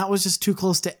 75, but then that was just too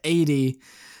close to 80.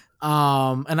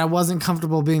 And I wasn't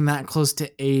comfortable being that close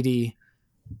to 80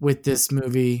 with this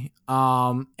movie.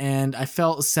 And I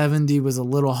felt 70 was a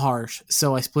little harsh,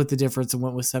 so I split the difference and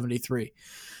went with 73.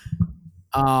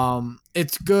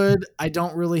 It's good. I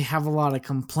don't really have a lot of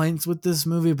complaints with this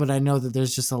movie, but I know that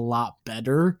there's just a lot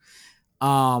better.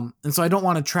 And so I don't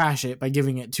want to trash it by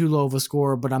giving it too low of a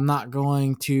score, but I'm not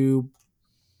going to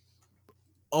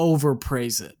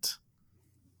overpraise it.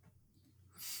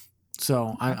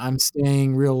 So I'm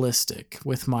staying realistic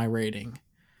with my rating.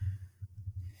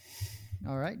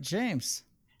 All right, James.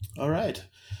 All right.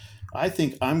 I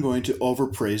think I'm going to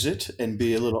overpraise it and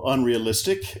be a little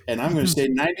unrealistic, and I'm going to say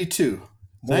 92.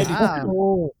 92.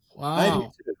 Wow. Wow.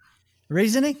 92.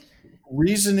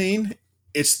 Reasoning?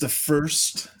 It's the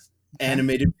first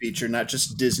animated feature, not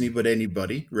just Disney, but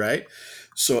anybody, right?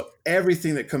 So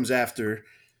everything that comes after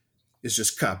is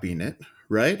just copying it,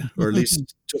 right? Or at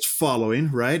least just following,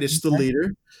 right? It's the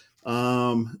leader.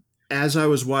 As I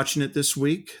was watching it this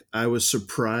week, I was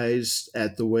surprised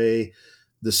at the way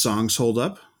the songs hold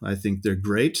up. I think they're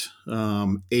great.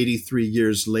 83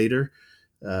 years later,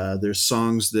 there's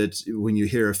songs that when you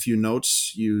hear a few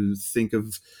notes, you think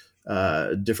of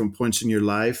different points in your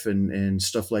life and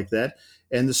stuff like that.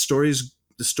 And the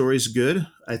story's good.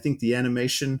 I think the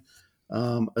animation,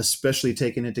 especially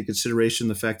taking into consideration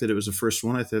the fact that it was the first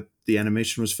one, I thought the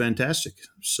animation was fantastic.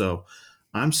 So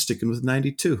I'm sticking with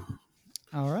 92.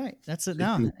 All right. That's it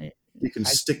down. You can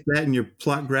stick that in your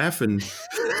plot graph and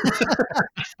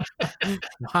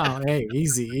Wow. Hey,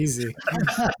 easy.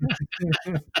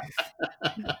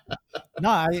 No,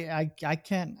 I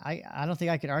can't. I don't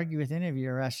think I could argue with any of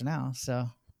your rationale. So,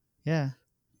 yeah.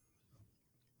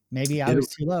 Maybe I was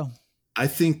too low. I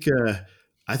think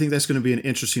I think that's going to be an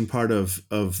interesting part of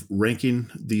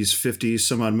ranking these 50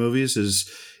 some odd movies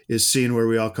is seeing where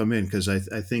we all come in, because I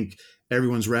think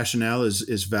everyone's rationale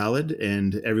is valid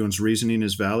and everyone's reasoning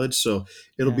is valid. So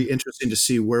it'll be interesting to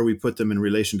see where we put them in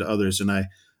relation to others. And I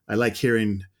like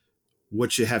hearing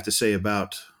what you have to say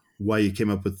about why you came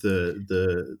up with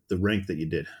the rank that you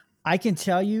did. I can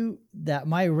tell you that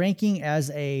my ranking as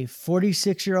a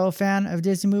 46-year-old fan of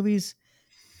Disney movies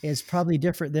is probably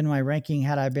different than my ranking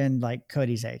had I been like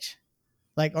Cody's age,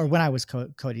 or when I was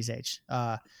Cody's age.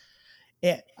 I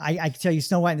can tell you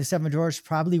Snow White and the Seven Dwarfs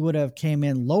probably would have came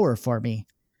in lower for me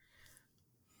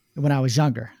when I was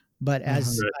younger. But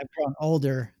as I've grown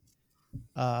older,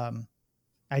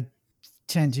 I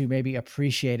tend to maybe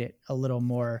appreciate it a little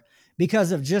more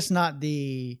because of just not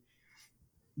the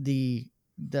movie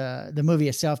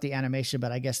itself, the animation,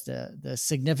 but I guess the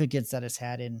significance that it's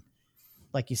had in,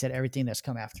 like you said, everything that's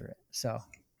come after it. So,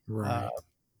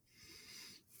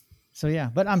 so yeah,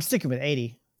 but I'm sticking with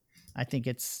 80. I think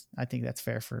that's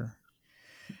fair for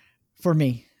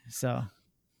me. So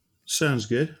sounds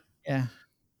good. Yeah.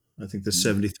 I think the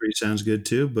 73 sounds good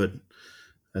too, but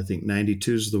I think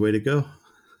 92 is the way to go.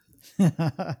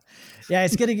 Yeah.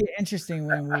 It's going to get interesting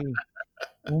when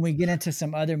we get into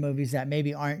some other movies that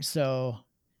maybe aren't so,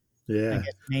 I guess,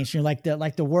 mainstream, like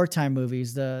the wartime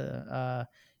movies,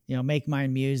 Make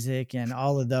Mine Music and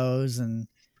all of those. And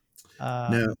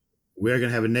now we're going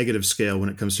to have a negative scale when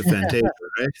it comes to Fantasia,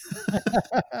 right?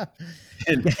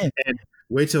 and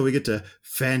wait till we get to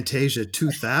Fantasia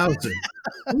 2000.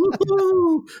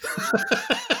 Woo-hoo!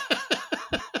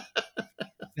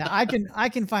 Now I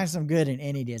can find some good in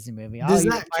any Disney movie. Does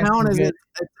that count as its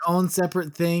own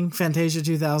separate thing, Fantasia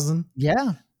 2000?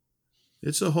 Yeah.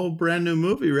 It's a whole brand new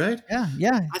movie, right? Yeah,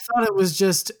 yeah. I thought it was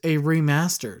just a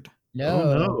remastered.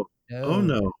 No. Oh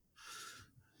no.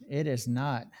 It is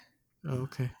not. Oh,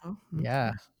 okay. Oh, okay.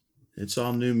 Yeah. It's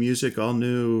all new music, all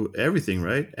new everything,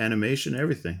 right? Animation,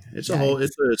 everything. It's a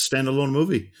standalone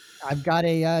movie. I've got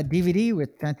a DVD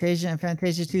with Fantasia and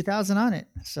Fantasia 2000 on it.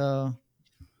 So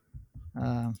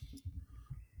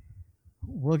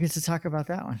we'll get to talk about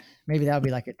that one. Maybe that'll be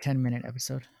like a 10-minute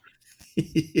episode.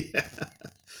 Yeah.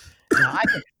 No,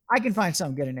 I can find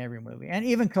something good in every movie. And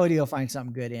even Cody will find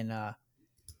something good in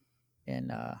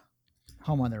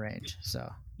Home on the Range. So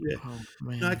yeah,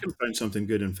 no, I can find something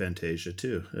good in Fantasia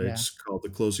too. It's called the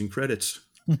closing credits.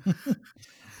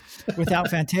 Without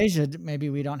Fantasia, maybe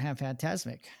we don't have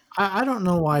Fantasmic. I don't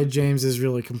know why James is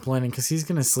really complaining, because he's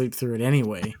going to sleep through it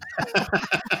anyway.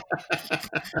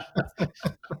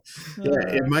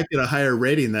 It might get a higher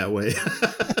rating that way.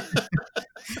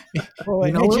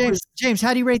 James,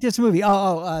 how do you rate this movie?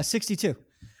 62.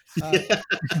 What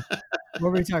were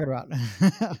we talking about?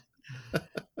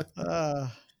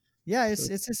 It's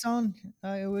its own.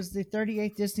 It was the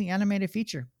 38th Disney animated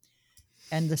feature,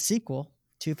 and the sequel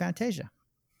to Fantasia.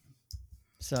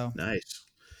 So nice.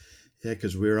 Yeah,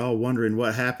 because we were all wondering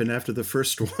what happened after the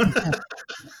first one.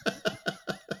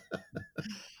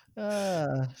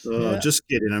 Just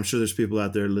kidding. I'm sure there's people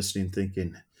out there listening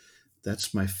thinking,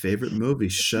 that's my favorite movie.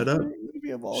 Shut up.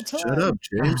 Movie of all time. Shut up,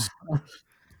 James.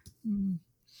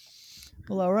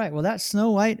 Well, all right. Well, that's Snow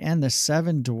White and the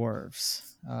Seven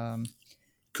Dwarfs.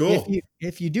 Cool.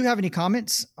 If you do have any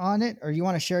comments on it, or you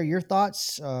want to share your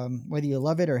thoughts, whether you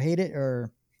love it or hate it,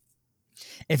 or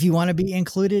if you want to be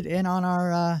included in on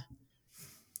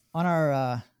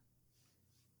our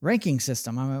ranking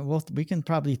system, I mean, we can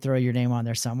probably throw your name on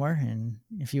there somewhere. And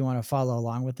if you want to follow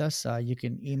along with us, you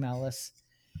can email us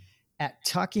at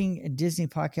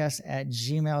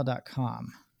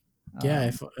talkingdisneypodcast@gmail.com. Yeah,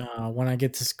 if when I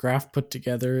get this graph put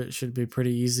together, it should be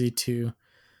pretty easy to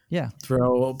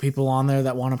throw people on there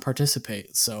that want to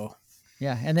participate. So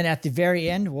and then at the very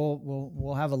end,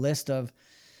 we'll have a list of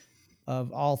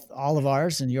all of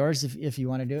ours and yours if you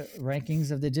want to do it, rankings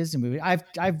of the Disney movie.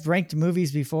 I've ranked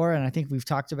movies before, and I think we've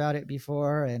talked about it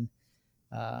before, and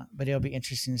but it'll be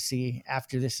interesting to see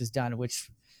after this is done which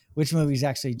movies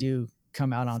actually do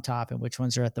come out on top and which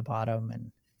ones are at the bottom,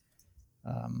 and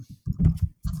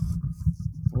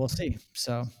we'll see.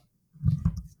 So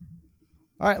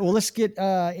all right, well, let's get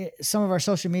some of our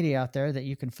social media out there that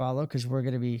you can follow, because we're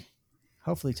going to be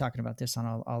hopefully talking about this on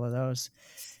all of those.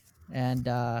 And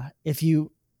if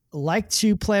you like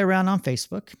to play around on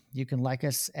Facebook, you can like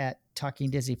us at Talking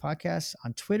Disney Podcast.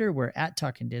 On Twitter, we're at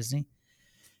Talking Disney.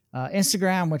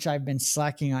 Instagram, which I've been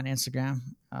slacking on Instagram,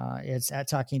 it's at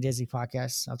Talking Disney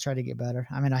Podcast. I'll try to get better.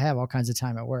 I mean, I have all kinds of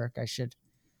time at work. I should,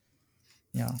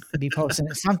 be posting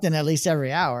something at least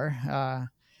every hour.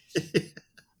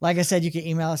 Like I said, you can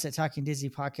email us at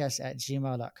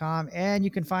talkingdisneypodcast@gmail.com, and you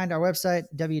can find our website,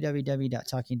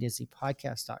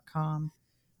 www.talkingdisneypodcast.com.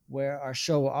 where our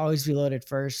show will always be loaded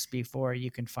first before you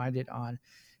can find it on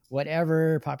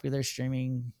whatever popular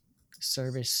streaming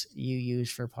service you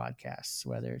use for podcasts,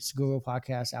 whether it's Google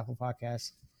Podcasts, Apple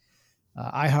Podcasts,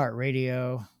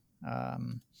 iHeartRadio,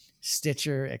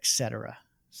 Stitcher, etc.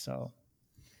 So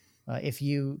if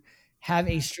you have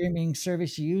a streaming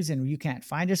service you use and you can't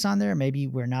find us on there, maybe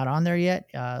we're not on there yet,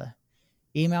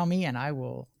 email me and I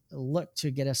will look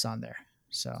to get us on there.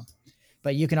 So,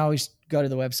 but you can always go to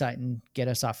the website and get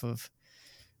us off of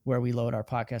where we load our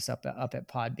podcast up at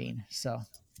Podbean. So,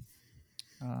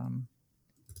 and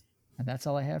that's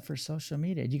all I have for social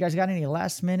media. Do you guys got any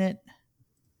last minute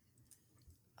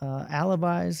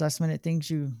alibis, last minute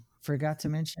things you forgot to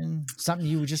mention? Something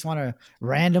you just want to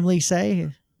randomly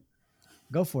say?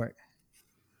 Go for it.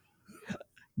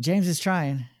 James is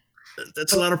trying.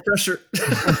 That's a lot of pressure.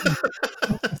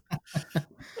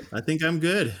 I think I'm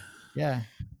good. Yeah.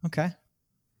 Okay.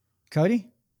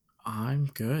 Cody? I'm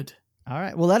good. All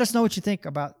right. Well, let us know what you think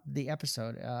about the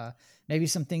episode. Maybe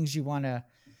some things you want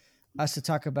us to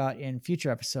talk about in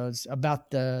future episodes about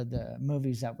the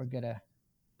movies that we're going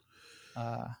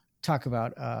to talk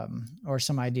about, or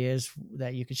some ideas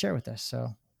that you could share with us.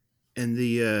 So, And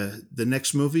the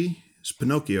next movie is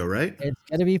Pinocchio, right? it's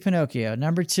going to be Pinocchio,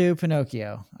 number 2,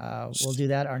 Pinocchio. We'll do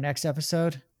that our next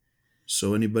episode.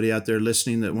 So anybody out there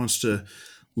listening that wants to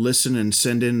listen and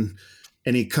send in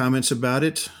any comments about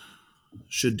it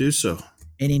should do so.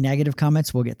 Any negative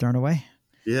comments will get thrown away.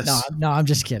 Yes. No, I'm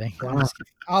just kidding.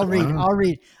 I'll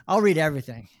read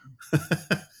everything.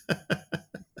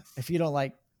 If you don't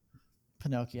like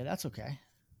Pinocchio, that's okay.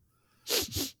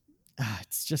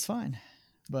 It's just fine.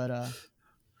 But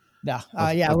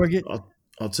yeah, we're good.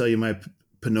 I'll tell you my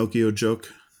Pinocchio joke.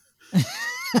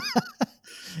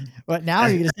 What now? Are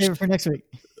you going to save it for next week?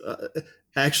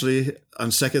 Actually, on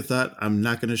second thought, I'm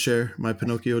not going to share my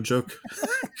Pinocchio joke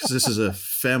because this is a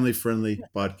family-friendly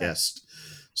podcast.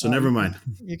 So never mind.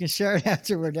 You can share it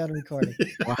after we're done recording.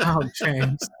 Wow,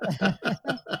 James.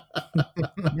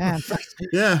 Man,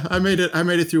 Yeah, I made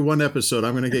it through one episode.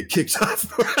 I'm going to get kicked off.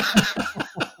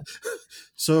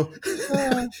 So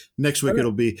next week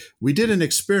it'll be, we did an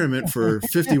experiment for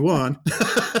 51.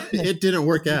 It didn't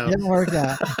work out. Didn't work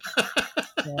out.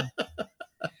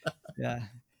 Yeah.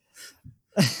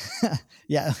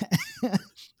 Yeah.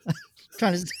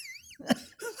 trying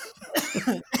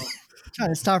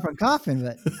to stop from coughing,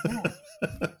 but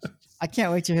I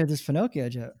can't wait to hear this Pinocchio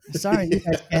joke. Sorry you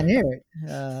guys can't hear it.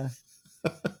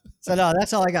 So no,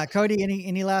 that's all I got. Cody,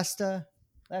 any last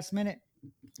minute?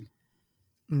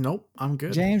 Nope, I'm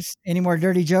good. James, any more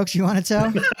dirty jokes you want to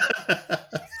tell?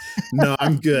 No,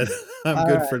 I'm good. I'm All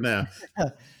good right. for now.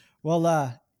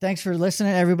 Well, thanks for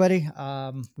listening, everybody.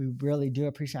 We really do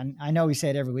appreciate. I know we say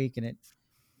it every week,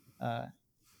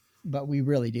 but we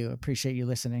really do appreciate you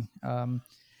listening.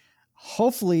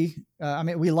 Hopefully,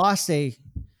 we lost a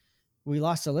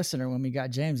listener when we got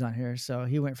James on here, so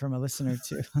he went from a listener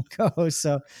to a co-host.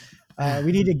 So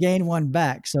we need to gain one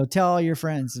back. So tell all your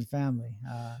friends and family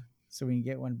so we can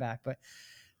get one back. But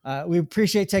we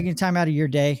appreciate taking time out of your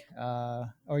day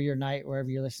or your night, wherever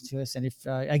you listen to us. And if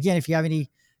you have any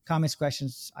comments,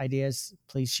 questions, ideas,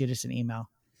 please shoot us an email.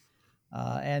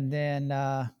 And then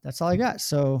that's all I got.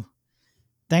 So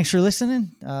thanks for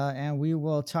listening, and we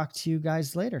will talk to you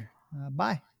guys later.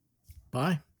 Bye.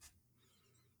 Bye.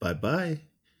 Bye-bye.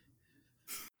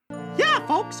 Yeah,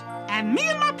 folks, and me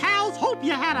and my pals hope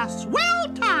you had a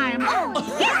swell time.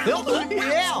 Yeah.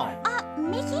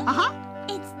 Mickey? Uh-huh.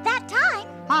 It's that time.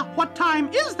 What time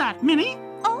is that, Minnie?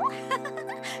 Oh,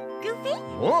 Goofy?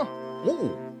 Huh?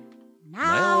 Oh.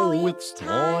 Now it's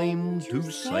time to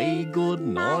say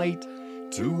goodnight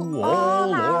to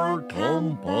all our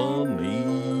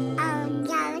company.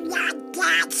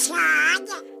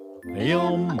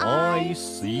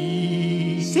 M-I-C.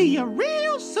 See you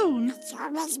real soon. It's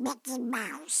always Mickey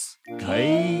Mouse.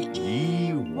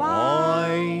 K-E-Y.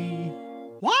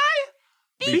 Why?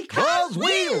 Because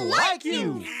we like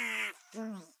you.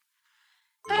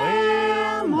 M-O-U-S-E.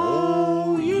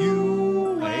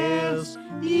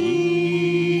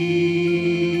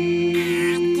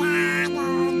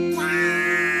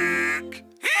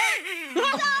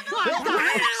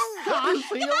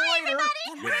 See you later.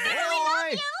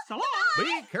 Goodbye. So long.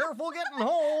 Be careful getting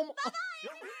home.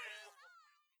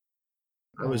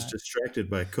 I was distracted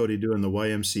by Cody doing the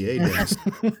YMCA dance.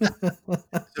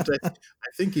 Except I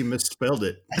think he misspelled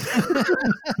it.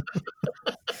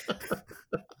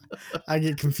 I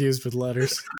get confused with letters.